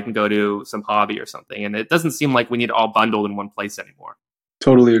 I can go to some hobby or something. And it doesn't seem like we need it all bundled in one place anymore.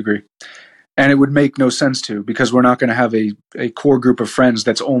 Totally agree. And it would make no sense to, because we're not going to have a core group of friends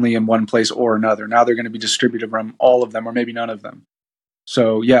that's only in one place or another. Now they're going to be distributed from all of them, or maybe none of them.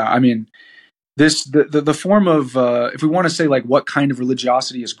 So yeah, I mean, the form of, if we want to say like what kind of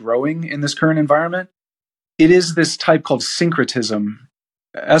religiosity is growing in this current environment, it is this type called syncretism,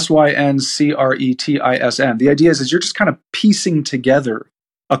 syncretism. The idea is you're just kind of piecing together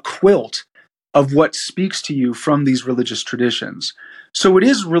a quilt of what speaks to you from these religious traditions. So it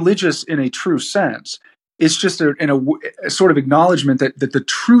is religious in a true sense. It's just a sort of acknowledgement that the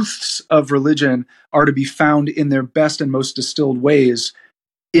truths of religion are to be found in their best and most distilled ways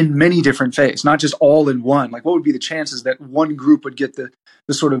in many different faiths, not just all in one. Like, what would be the chances that one group would get the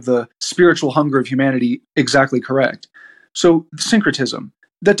sort of the spiritual hunger of humanity exactly correct? So syncretism,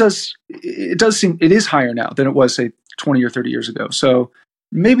 it does seem it is higher now than it was, say, 20 or 30 years ago. So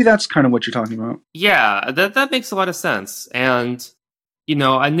maybe that's kind of what you're talking about. Yeah, that makes a lot of sense. And,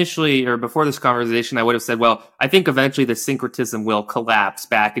 initially or before this conversation, I would have said, well, I think eventually the syncretism will collapse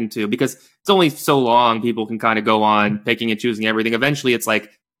back into, because it's only so long people can kind of go on picking and choosing everything. Eventually it's like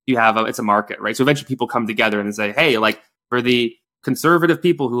it's a market, right? So eventually people come together and say, hey, like for the conservative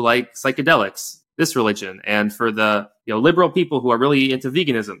people who like psychedelics, this religion, and for the liberal people who are really into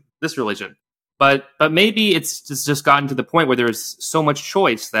veganism, this religion. But maybe it's just gotten to the point where there's so much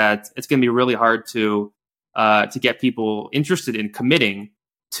choice that it's going to be really hard to get people interested in committing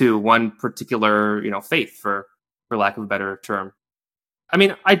to one particular faith, for lack of a better term. I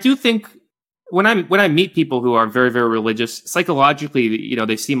mean, I do think when I meet people who are very, very religious, psychologically,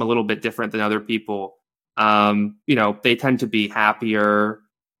 they seem a little bit different than other people. They tend to be happier.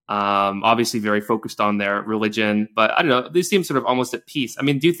 Obviously very focused on their religion, but I don't know, they seem sort of almost at peace. I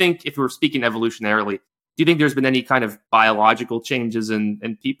mean, do you think, if we were speaking evolutionarily, do you think there's been any kind of biological changes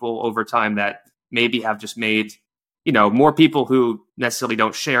in people over time that maybe have just made, more people who necessarily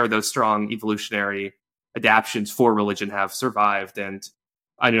don't share those strong evolutionary adaptions for religion have survived? And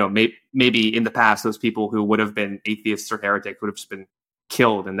I don't know, maybe in the past, those people who would have been atheists or heretics would have just been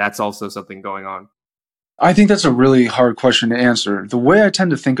killed. And that's also something going on. I think that's a really hard question to answer. The way I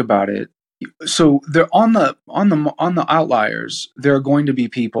tend to think about it, so they're on the outliers, there are going to be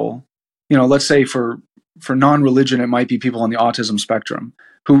people, let's say for non-religion, it might be people on the autism spectrum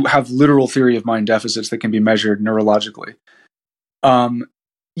who have literal theory of mind deficits that can be measured neurologically.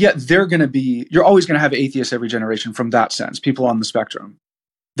 You're always going to have atheists every generation from that sense, people on the spectrum.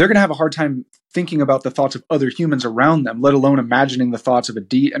 They're going to have a hard time thinking about the thoughts of other humans around them, let alone imagining the thoughts of a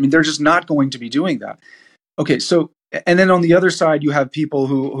deity. I mean, they're just not going to be doing that. Okay, so, and then on the other side, you have people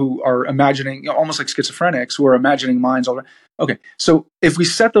who are imagining, almost like schizophrenics, who are imagining minds. Okay, so if we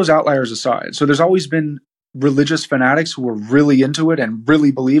set those outliers aside, so there's always been religious fanatics who were really into it and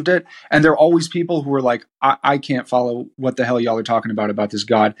really believed it, and there are always people who are like, I can't follow what the hell y'all are talking about this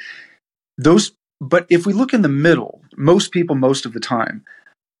God. But if we look in the middle, most people, most of the time,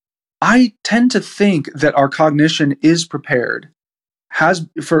 I tend to think that our cognition is prepared, has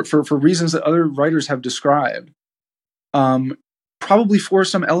for reasons that other writers have described, probably for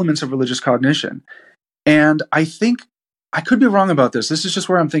some elements of religious cognition. And I think, I could be wrong about this. This is just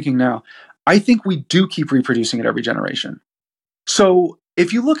where I'm thinking now. I think we do keep reproducing it every generation. So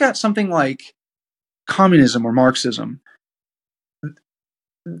if you look at something like communism or Marxism,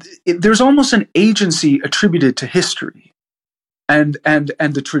 there's almost an agency attributed to history and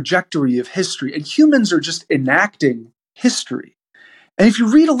the trajectory of history. And humans are just enacting history. And if you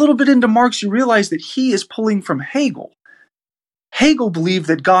read a little bit into Marx, you realize that he is pulling from Hegel. Hegel believed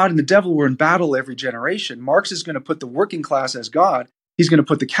that God and the devil were in battle every generation. Marx is going to put the working class as God. He's going to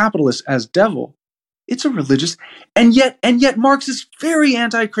put the capitalists as devil. It's a religious, and yet Marx is very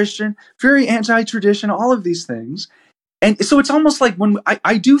anti-Christian, very anti-tradition, all of these things. And so it's almost like when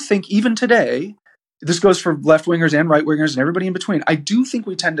I do think even today, this goes for left-wingers and right-wingers and everybody in between, I do think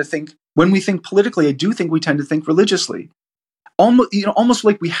we tend to think, when we think politically, I do think we tend to think religiously. Almost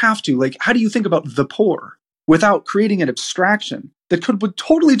like we have to. Like, how do you think about the poor? without creating an abstraction that could be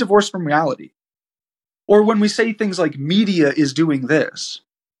totally divorced from reality. Or when we say things like media is doing this,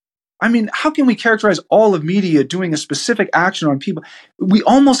 I mean, how can we characterize all of media doing a specific action on people? We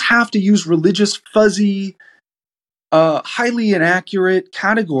almost have to use religious, fuzzy, highly inaccurate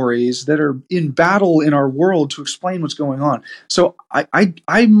categories that are in battle in our world to explain what's going on. So I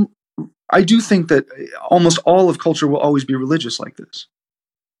do think that almost all of culture will always be religious like this,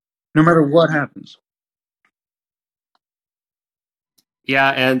 no matter what happens. Yeah,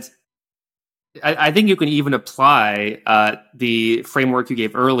 and I think you can even apply the framework you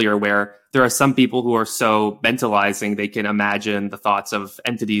gave earlier, where there are some people who are so mentalizing they can imagine the thoughts of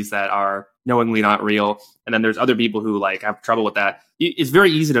entities that are knowingly not real, and then there's other people who like have trouble with that. It's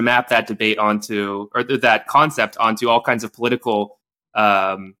very easy to map that debate onto, or that concept onto, all kinds of political,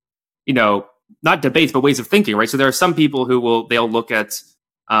 you know, not debates but ways of thinking, right? So there are some people who they'll look at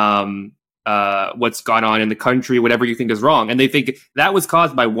what's gone on in the country, whatever you think is wrong, and they think that was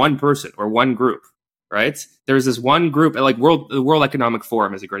caused by one person or one group, right? There's this one group, like the World Economic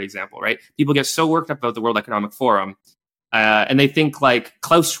Forum is a great example, right? People get so worked up about the World Economic Forum, and they think like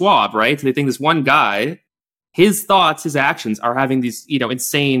Klaus Schwab, right? They think this one guy, his thoughts, his actions are having these,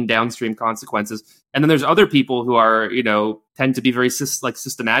 insane downstream consequences. And then there's other people who are, tend to be very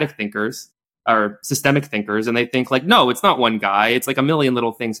systematic thinkers or systemic thinkers, and they think like, no, it's not one guy, it's like a million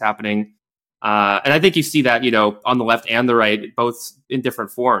little things happening. And I think you see that, on the left and the right, both in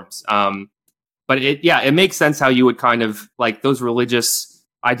different forms. But it makes sense how you would kind of like those religious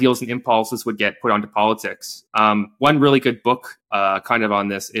ideals and impulses would get put onto politics. One really good book kind of on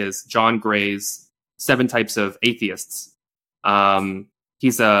this is John Gray's 7 Types of Atheists.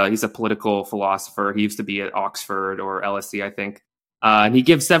 He's a political philosopher. He used to be at Oxford or LSE, I think. And he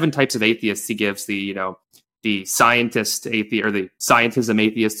gives 7 types of atheists. He gives the scientist atheist, or the scientism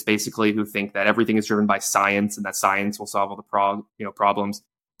atheists, basically, who think that everything is driven by science and that science will solve all the problems.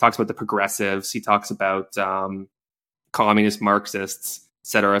 Talks about the progressives. He talks about communist Marxists,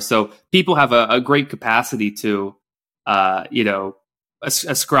 etc. So people have a great capacity to,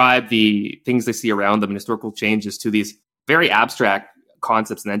 ascribe the things they see around them and historical changes to these very abstract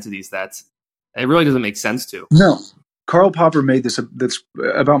concepts and entities that it really doesn't make sense to. No. Karl Popper made this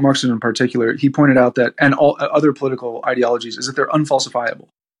about Marxism in particular. He pointed out that, and all other political ideologies, is that they're unfalsifiable.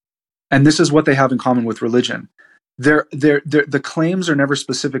 And this is what they have in common with religion. The claims are never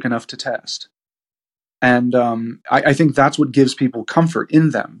specific enough to test. And I think that's what gives people comfort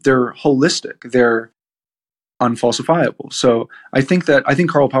in them. They're holistic. They're unfalsifiable. So I think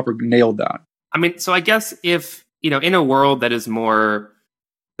Karl Popper nailed that. I mean, so I guess if, in a world that is more,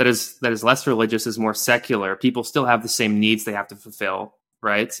 that is less religious, is more secular, people still have the same needs they have to fulfill,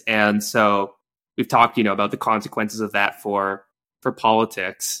 right? And so we've talked, about the consequences of that for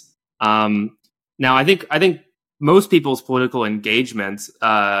politics. Now, I think most people's political engagement,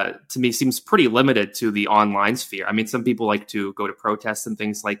 to me, seems pretty limited to the online sphere. I mean, some people like to go to protests and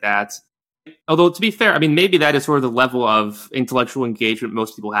things like that. Although, to be fair, I mean, maybe that is sort of the level of intellectual engagement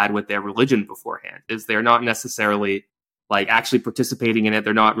most people had with their religion beforehand, is they're not necessarily like actually participating in it.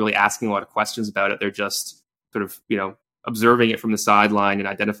 They're not really asking a lot of questions about it. They're just sort of, observing it from the sideline and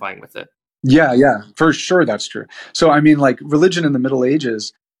identifying with it. Yeah, for sure. That's true. So, I mean, like religion in the Middle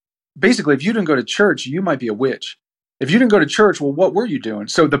Ages, basically, if you didn't go to church, you might be a witch. If you didn't go to church, well, what were you doing?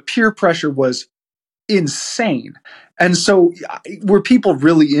 So the peer pressure was insane. And so were people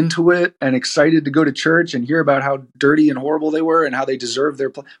really into it and excited to go to church and hear about how dirty and horrible they were and how they deserved their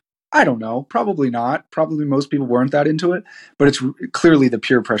place? I don't know. Probably not. Probably most people weren't that into it. But it's clearly the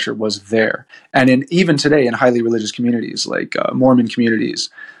peer pressure was there. And even today in highly religious communities like Mormon communities,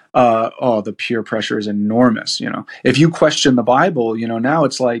 the peer pressure is enormous. If you question the Bible, now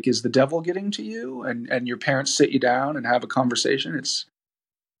it's like, is the devil getting to you? And your parents sit you down and have a conversation. It's,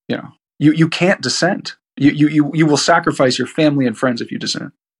 you can't dissent. You will sacrifice your family and friends if you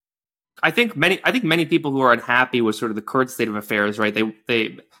dissent. I think many people who are unhappy with sort of the current state of affairs, right?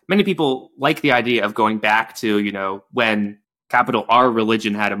 Many people like the idea of going back to, when capital R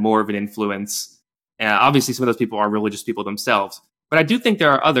religion had more of an influence. Obviously, some of those people are religious people themselves. But I do think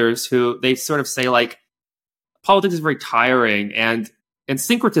there are others who they sort of say like, politics is very tiring and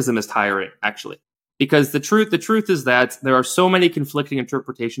syncretism is tiring, actually. Because the truth is that there are so many conflicting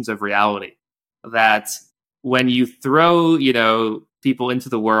interpretations of reality that when you throw, people into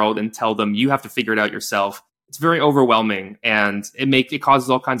the world and tell them you have to figure it out yourself, it's very overwhelming and it causes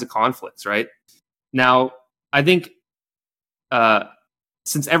all kinds of conflicts, right? Now, I think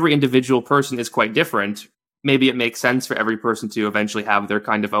since every individual person is quite different, maybe it makes sense for every person to eventually have their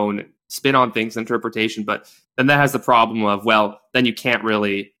kind of own spin on things, interpretation. But then that has the problem of, well, then you can't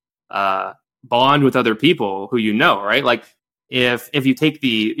really bond with other people who you know, right? Like if you take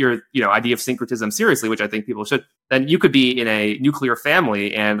your idea of syncretism seriously, which I think people should, then you could be in a nuclear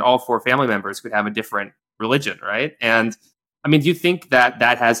family and all four family members could have a different religion, right? And I mean, do you think that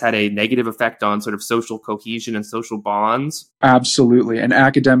that has had a negative effect on sort of social cohesion and social bonds? Absolutely. And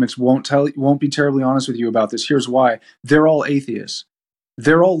academics won't be terribly honest with you about this. Here's why. They're all atheists.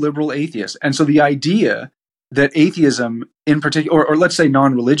 They're all liberal atheists. And so the idea that atheism in particular, or let's say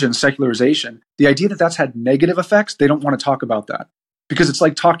non-religion, secularization, the idea that that's had negative effects, they don't want to talk about that because it's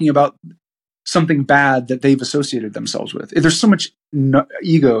like talking about something bad that they've associated themselves with. There's so much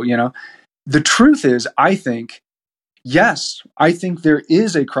ego, you know. The truth is, I think, yes, I think there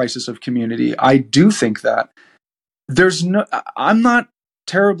is a crisis of community. I do think that. I'm not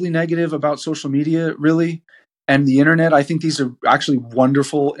terribly negative about social media, really, and the internet. I think these are actually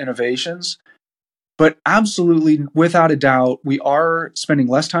wonderful innovations. But absolutely, without a doubt, we are spending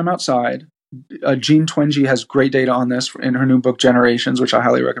less time outside. Jean Twenge has great data on this in her new book, Generations, which I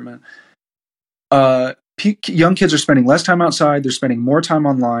highly recommend. Young kids are spending less time outside. They're spending more time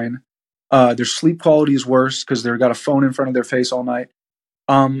online. Their sleep quality is worse because they've got a phone in front of their face all night.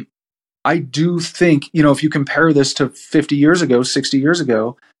 I do think, if you compare this to 50 years ago, 60 years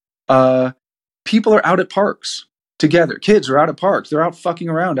ago, people are out at parks together. Kids are out at parks. They're out fucking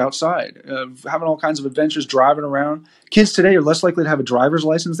around outside, having all kinds of adventures, driving around. Kids today are less likely to have a driver's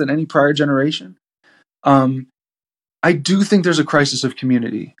license than any prior generation. I do think there's a crisis of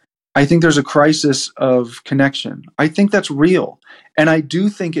community. I think there's a crisis of connection. I think that's real. And I do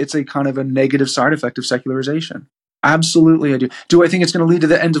think it's a kind of a negative side effect of secularization. Absolutely, I do. Do I think it's going to lead to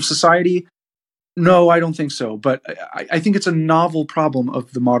the end of society? No, I don't think so. But I think it's a novel problem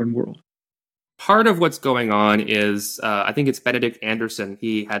of the modern world. Part of what's going on is, I think it's Benedict Anderson.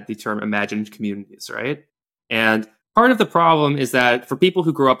 He had the term imagined communities, right? And part of the problem is that for people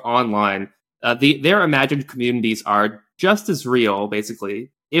who grow up online, their imagined communities are just as real,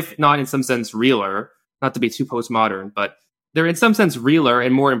 basically, if not in some sense realer, not to be too postmodern, but they're in some sense realer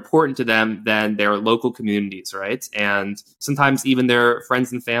and more important to them than their local communities, right? And sometimes even their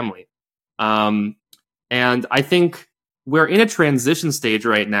friends and family. And I think we're in a transition stage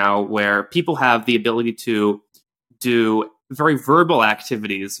right now where people have the ability to do very verbal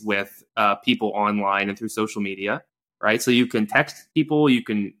activities with people online and through social media, right? So you can text people, you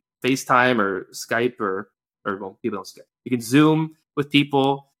can FaceTime or Skype or well, people don't Skype. You can Zoom with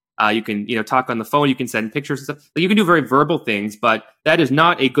people. You can, talk on the phone. You can send pictures and stuff. You can do very verbal things, but that is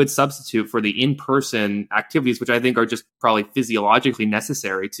not a good substitute for the in-person activities, which I think are just probably physiologically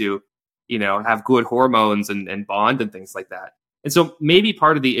necessary to, have good hormones and bond and things like that. And so maybe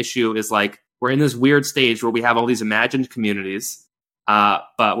part of the issue is like we're in this weird stage where we have all these imagined communities,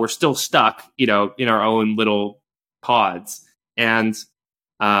 but we're still stuck, in our own little pods. And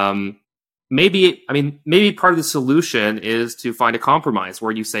maybe part of the solution is to find a compromise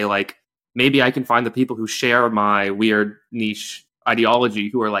where you say, like, maybe I can find the people who share my weird niche ideology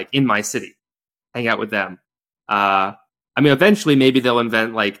who are like in my city, hang out with them. Eventually maybe they'll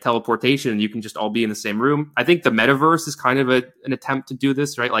invent like teleportation and you can just all be in the same room. I think the metaverse is kind of an attempt to do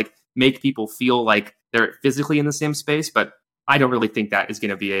this, right? Like make people feel like they're physically in the same space, but I don't really think that is going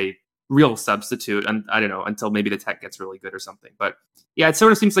to be a real substitute. And I don't know, until maybe the tech gets really good or something. But yeah, it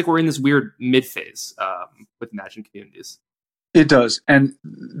sort of seems like we're in this weird mid phase with imagined communities. It does. And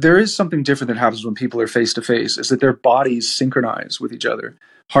there is something different that happens when people are face to face, is that their bodies synchronize with each other.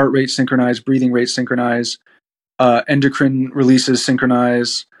 Heart rate synchronize, breathing rate synchronize, endocrine releases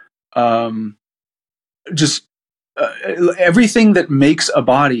synchronize, everything that makes a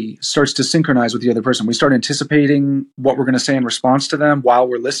body starts to synchronize with the other person. We start anticipating what we're going to say in response to them while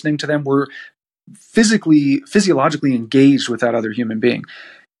we're listening to them. We're physiologically engaged with that other human being.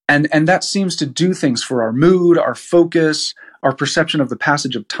 And that seems to do things for our mood, our focus, our perception of the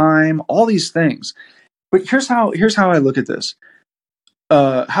passage of time, all these things. But here's how I look at this.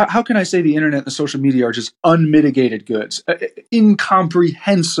 How can I say the internet and the social media are just unmitigated goods,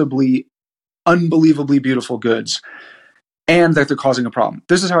 incomprehensibly, unbelievably beautiful goods, and that they're causing a problem?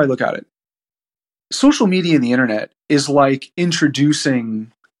 This is how I look at it. Social media and the internet is like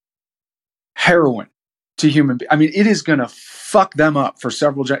introducing heroin to human beings. I mean, it is going to fuck them up for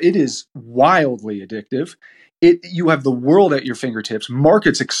several jobs. It is wildly addictive. You have the world at your fingertips.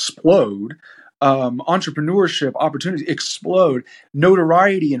 Markets explode. Entrepreneurship opportunities explode.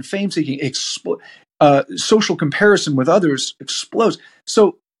 Notoriety and fame seeking explode. Social comparison with others explodes.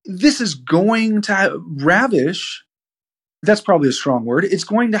 So this is going to ravish. That's probably a strong word. It's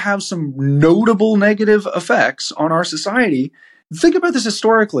going to have some notable negative effects on our society. Think about this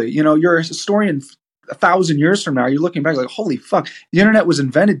historically. You're a historian. 1,000 years from now, you're looking back like, holy fuck, the internet was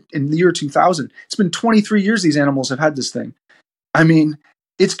invented in the year 2000. It's been 23 years these animals have had this thing. I mean,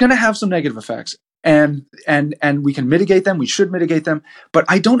 it's going to have some negative effects, and we can mitigate them. We should mitigate them, but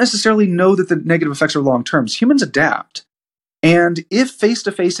I don't necessarily know that the negative effects are long term. Humans adapt, and if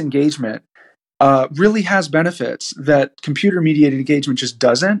face-to-face engagement really has benefits that computer-mediated engagement just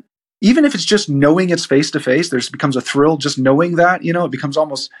doesn't, even if it's just knowing it's face-to-face, there becomes a thrill just knowing that, it becomes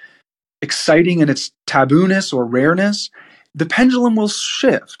almost exciting in its tabooness or rareness, the pendulum will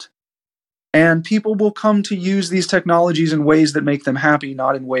shift. And people will come to use these technologies in ways that make them happy,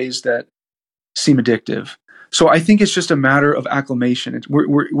 not in ways that seem addictive. So I think it's just a matter of acclimation.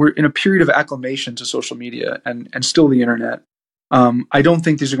 We're in a period of acclimation to social media and still the internet. I don't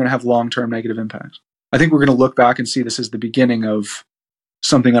think these are going to have long-term negative impacts. I think we're going to look back and see this as the beginning of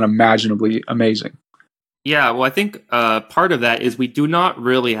something unimaginably amazing. Yeah, well, I think part of that is we do not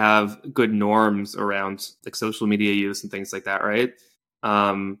really have good norms around like social media use and things like that, right?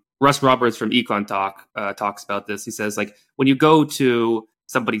 Russ Roberts from Econ Talk talks about this. He says, like, when you go to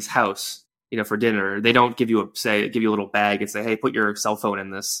somebody's house, for dinner, they don't give you a little bag and say, hey, put your cell phone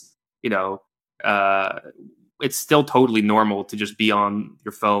in this. It's still totally normal to just be on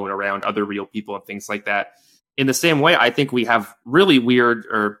your phone around other real people and things like that. In the same way, I think we have really weird,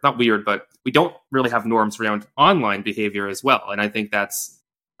 or not weird, but we don't really have norms around online behavior as well. And I think that's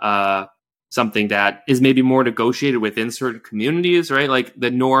something that is maybe more negotiated within certain communities, right? Like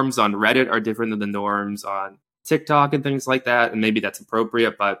the norms on Reddit are different than the norms on TikTok and things like that. And maybe that's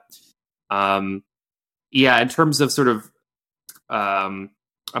appropriate. But in terms of sort of, I'm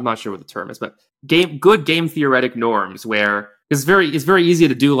not sure what the term is, but good game theoretic norms where it's very easy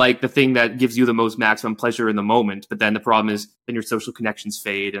to do like the thing that gives you the most maximum pleasure in the moment. But then the problem is then your social connections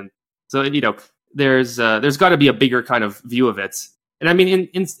fade. And so, there's got to be a bigger kind of view of it. And I mean,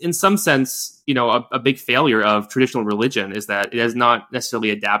 in some sense, a big failure of traditional religion is that it has not necessarily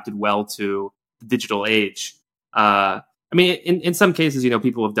adapted well to the digital age. I mean, in some cases,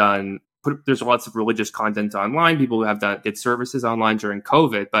 people have there's lots of religious content online. People who did services online during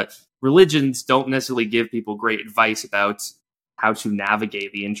COVID, but religions don't necessarily give people great advice about how to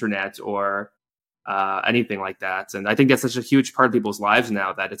navigate the internet or anything like that. And I think that's such a huge part of people's lives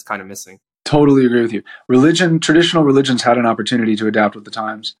now that it's kind of missing. Totally agree with you. Traditional religions had an opportunity to adapt with the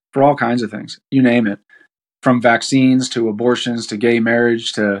times for all kinds of things. You name it. From vaccines to abortions to gay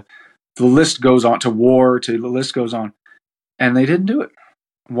marriage to the list goes on, to war, to the list goes on. And they didn't do it.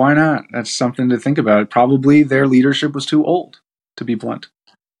 Why not? That's something to think about. Probably their leadership was too old, to be blunt.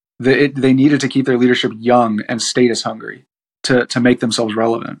 They needed to keep their leadership young and status hungry to make themselves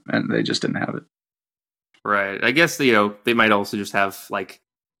relevant, and they just didn't have it. Right. I guess they might also just have like,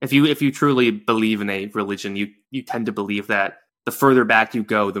 if you truly believe in a religion, you tend to believe that the further back you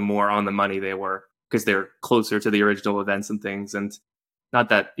go, the more on the money they were, because they're closer to the original events and things. And not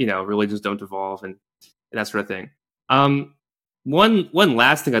that religions don't evolve and that sort of thing. One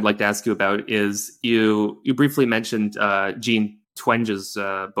last thing I'd like to ask you about is you briefly mentioned Gene Twenge's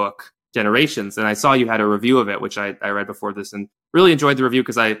book Generations, and I saw you had a review of it, which I read before this, and really enjoyed the review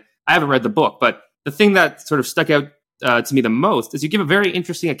because I haven't read the book, but the thing that sort of stuck out to me the most is you give a very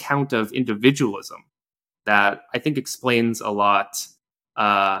interesting account of individualism that I think explains a lot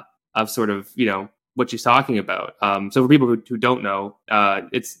of sort of what she's talking about. So for people who don't know,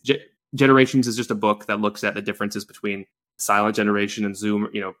 Generations is just a book that looks at the differences between silent generation and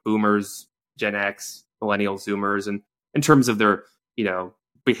boomers, Gen X, millennials, Zoomers, and in terms of their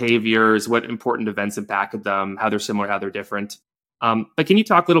behaviors, what important events impacted them, how they're similar, how they're different. But can you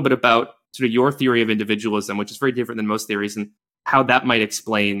talk a little bit about sort of your theory of individualism, which is very different than most theories, and how that might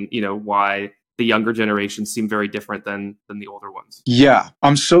explain, why the younger generations seem very different than the older ones? Yeah,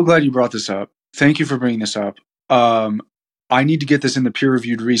 I'm so glad you brought this up. Thank you for bringing this up. I need to get this in the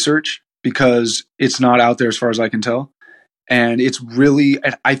peer-reviewed research because it's not out there as far as I can tell. And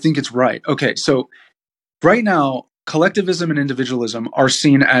I think it's right. Okay, so right now, collectivism and individualism are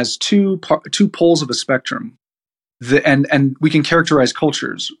seen as two poles of a spectrum. And we can characterize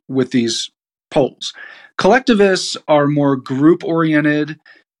cultures with these poles. Collectivists are more group-oriented.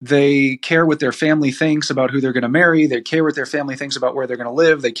 They care what their family thinks about who they're going to marry. They care what their family thinks about where they're going to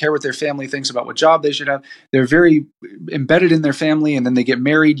live. They care what their family thinks about what job they should have. They're very embedded in their family, and then they get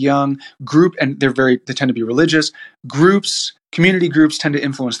married young. And they tend to be religious. Community groups tend to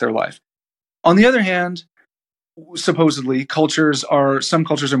influence their life. On the other hand, supposedly some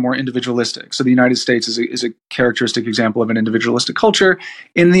cultures are more individualistic. So the United States is a characteristic example of an individualistic culture.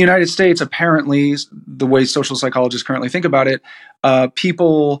 In the United States, apparently, the way social psychologists currently think about it,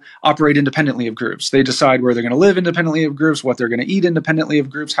 people operate independently of groups. They decide where they're going to live independently of groups, what they're going to eat independently of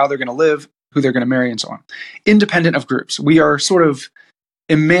groups, how they're going to live, who they're going to marry, and so on. Independent of groups. We are sort of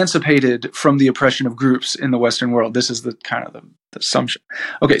emancipated from the oppression of groups in the Western world. This is the kind of the assumption.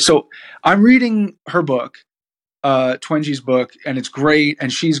 Okay, so I'm reading her book, Twenji's book, and it's great,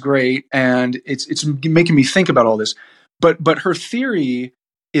 and she's great, and it's making me think about all this. But her theory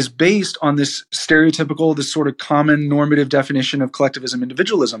is based on this stereotypical, this sort of common normative definition of collectivism,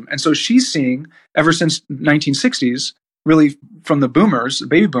 individualism. And so she's seeing, ever since 1960s, really from the boomers,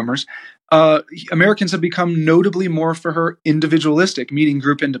 baby boomers, Americans have become notably more, for her, individualistic, meaning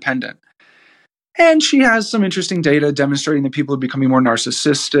group independent. And she has some interesting data demonstrating that people are becoming more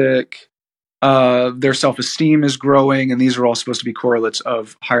narcissistic, their self-esteem is growing, and these are all supposed to be correlates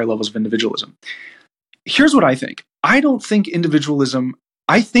of higher levels of individualism. Here's what I think. I don't think individualism,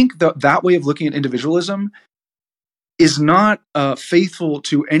 I think that way of looking at individualism is not faithful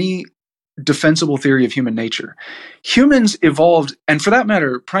to any defensible theory of human nature. Humans evolved, and for that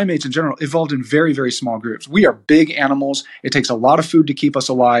matter, primates in general, evolved in very, very small groups. We are big animals. It takes a lot of food to keep us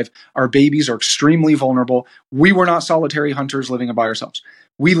alive. Our babies are extremely vulnerable. We were not solitary hunters living by ourselves.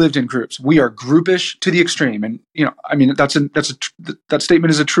 We lived in groups. We are groupish to the extreme. And, I mean, that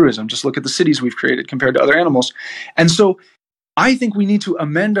statement is a truism. Just look at the cities we've created compared to other animals. And so I think we need to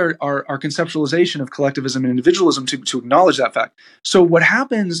amend our conceptualization of collectivism and individualism to acknowledge that fact. So what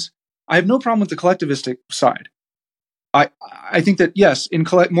happens, I have no problem with the collectivistic side. I think that, yes, in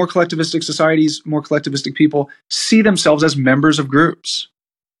more collectivistic societies, more collectivistic people see themselves as members of groups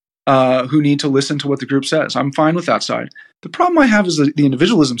who need to listen to what the group says. I'm fine with that side. The problem I have is the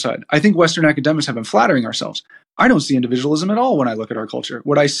individualism side. I think Western academics have been flattering ourselves. I don't see individualism at all when I look at our culture.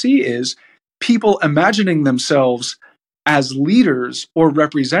 What I see is people imagining themselves as leaders or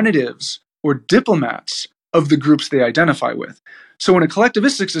representatives or diplomats of the groups they identify with. So in a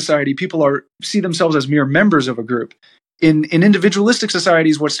collectivistic society, people see themselves as mere members of a group. In individualistic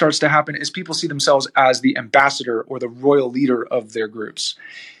societies, what starts to happen is people see themselves as the ambassador or the royal leader of their groups.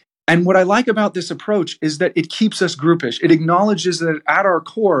 And what I like about this approach is that it keeps us groupish. It acknowledges that at our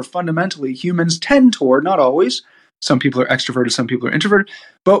core, fundamentally, humans tend toward, not always, some people are extroverted, some people are introverted,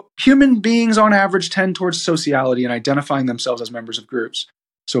 but human beings on average tend towards sociality and identifying themselves as members of groups.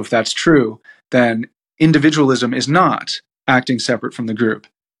 So if that's true, then individualism is not acting separate from the group.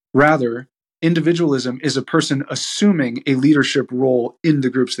 Rather, individualism is a person assuming a leadership role in the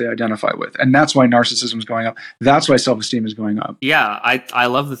groups they identify with. And that's why narcissism is going up. That's why self-esteem is going up. Yeah, I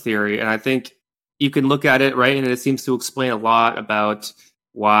love the theory. And I think you can look at it, right? And it seems to explain a lot about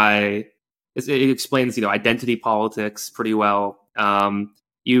why it explains, identity politics pretty well.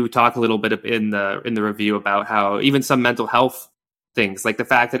 You talk a little bit in the review about how even some mental health things, like the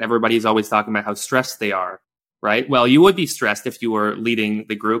fact that everybody's always talking about how stressed they are, right? Well, you would be stressed if you were leading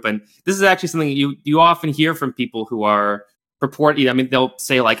the group. And this is actually something you often hear from people who are they'll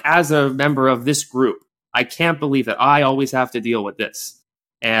say, like, as a member of this group, I can't believe that I always have to deal with this.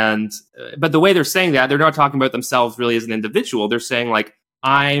 And, but the way they're saying that, they're not talking about themselves really as an individual. They're saying, like,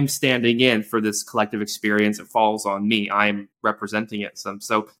 I'm standing in for this collective experience. It falls on me. I'm representing it.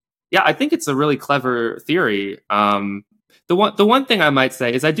 So yeah, I think it's a really clever theory. The one thing I might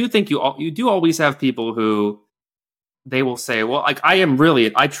say is I do think you do always have people who they will say, well, like,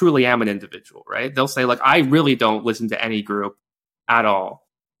 I truly am an individual, right? They'll say, like, I really don't listen to any group at all.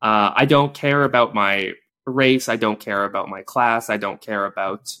 I don't care about my race. I don't care about my class. I don't care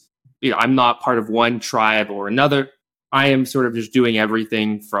about, I'm not part of one tribe or another. I am sort of just doing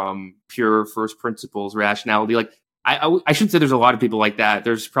everything from pure first principles rationality. Like, I shouldn't say there's a lot of people like that.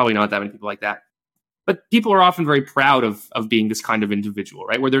 There's probably not that many people like that. But people are often very proud of being this kind of individual,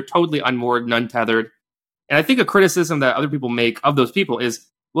 right? Where they're totally unmoored and untethered. And I think a criticism that other people make of those people is,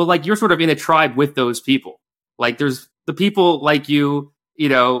 well, like, you're sort of in a tribe with those people. Like, there's the people like you,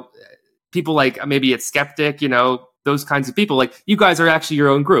 people like maybe it's Skeptic, those kinds of people. Like, you guys are actually your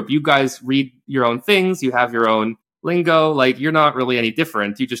own group. You guys read your own things. You have your own lingo. Like, you're not really any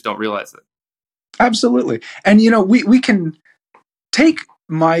different. You just don't realize it. Absolutely. And, we can take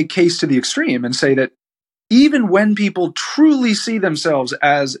my case to the extreme and say that even when people truly see themselves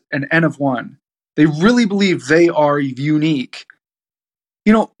as an N of one, they really believe they are unique,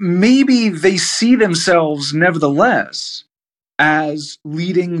 maybe they see themselves nevertheless as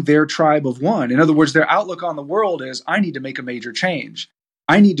leading their tribe of one. In other words, their outlook on the world is, I need to make a major change.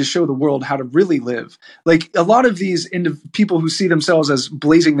 I need to show the world how to really live. Like a lot of these people who see themselves as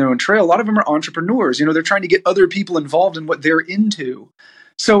blazing their own trail, a lot of them are entrepreneurs. They're trying to get other people involved in what they're into.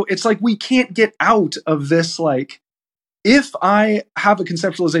 So it's like we can't get out of this. Like, if I have a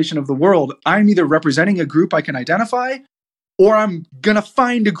conceptualization of the world, I'm either representing a group I can identify, or I'm going to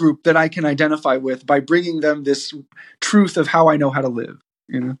find a group that I can identify with by bringing them this truth of how I know how to live.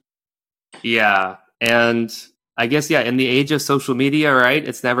 Yeah. And I guess, in the age of social media, right,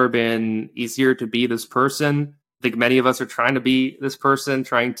 it's never been easier to be this person. I think many of us are trying to be this person,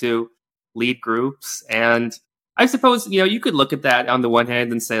 trying to lead groups. And I suppose, you could look at that on the one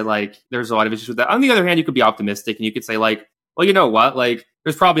hand and say, like, there's a lot of issues with that. On the other hand, you could be optimistic and you could say, like, well, you know what? Like,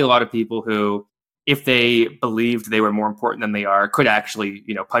 there's probably a lot of people who, if they believed they were more important than they are, could actually,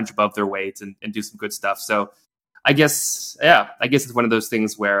 punch above their weight and do some good stuff. So I guess it's one of those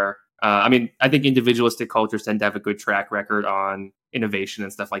things where, I think individualistic cultures tend to have a good track record on innovation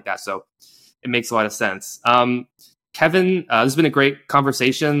and stuff like that. So it makes a lot of sense. Kevin, this has been a great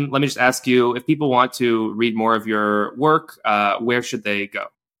conversation. Let me just ask you, if people want to read more of your work, where should they go?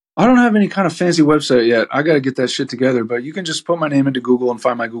 I don't have any kind of fancy website yet. I got to get that shit together, but you can just put my name into Google and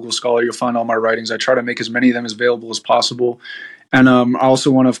find my Google Scholar. You'll find all my writings. I try to make as many of them as available as possible. And I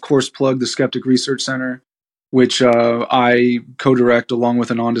also want to, of course, plug the Skeptic Research Center, which I co-direct along with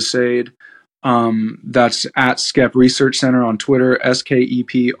Ananda Said. That's at Skep Research Center on Twitter,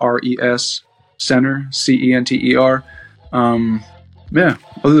 SKEPRES Center, CENTER.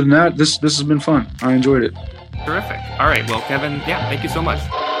 Other than that, this has been fun. I enjoyed it. Terrific. All right. Well, Kevin, thank you so much.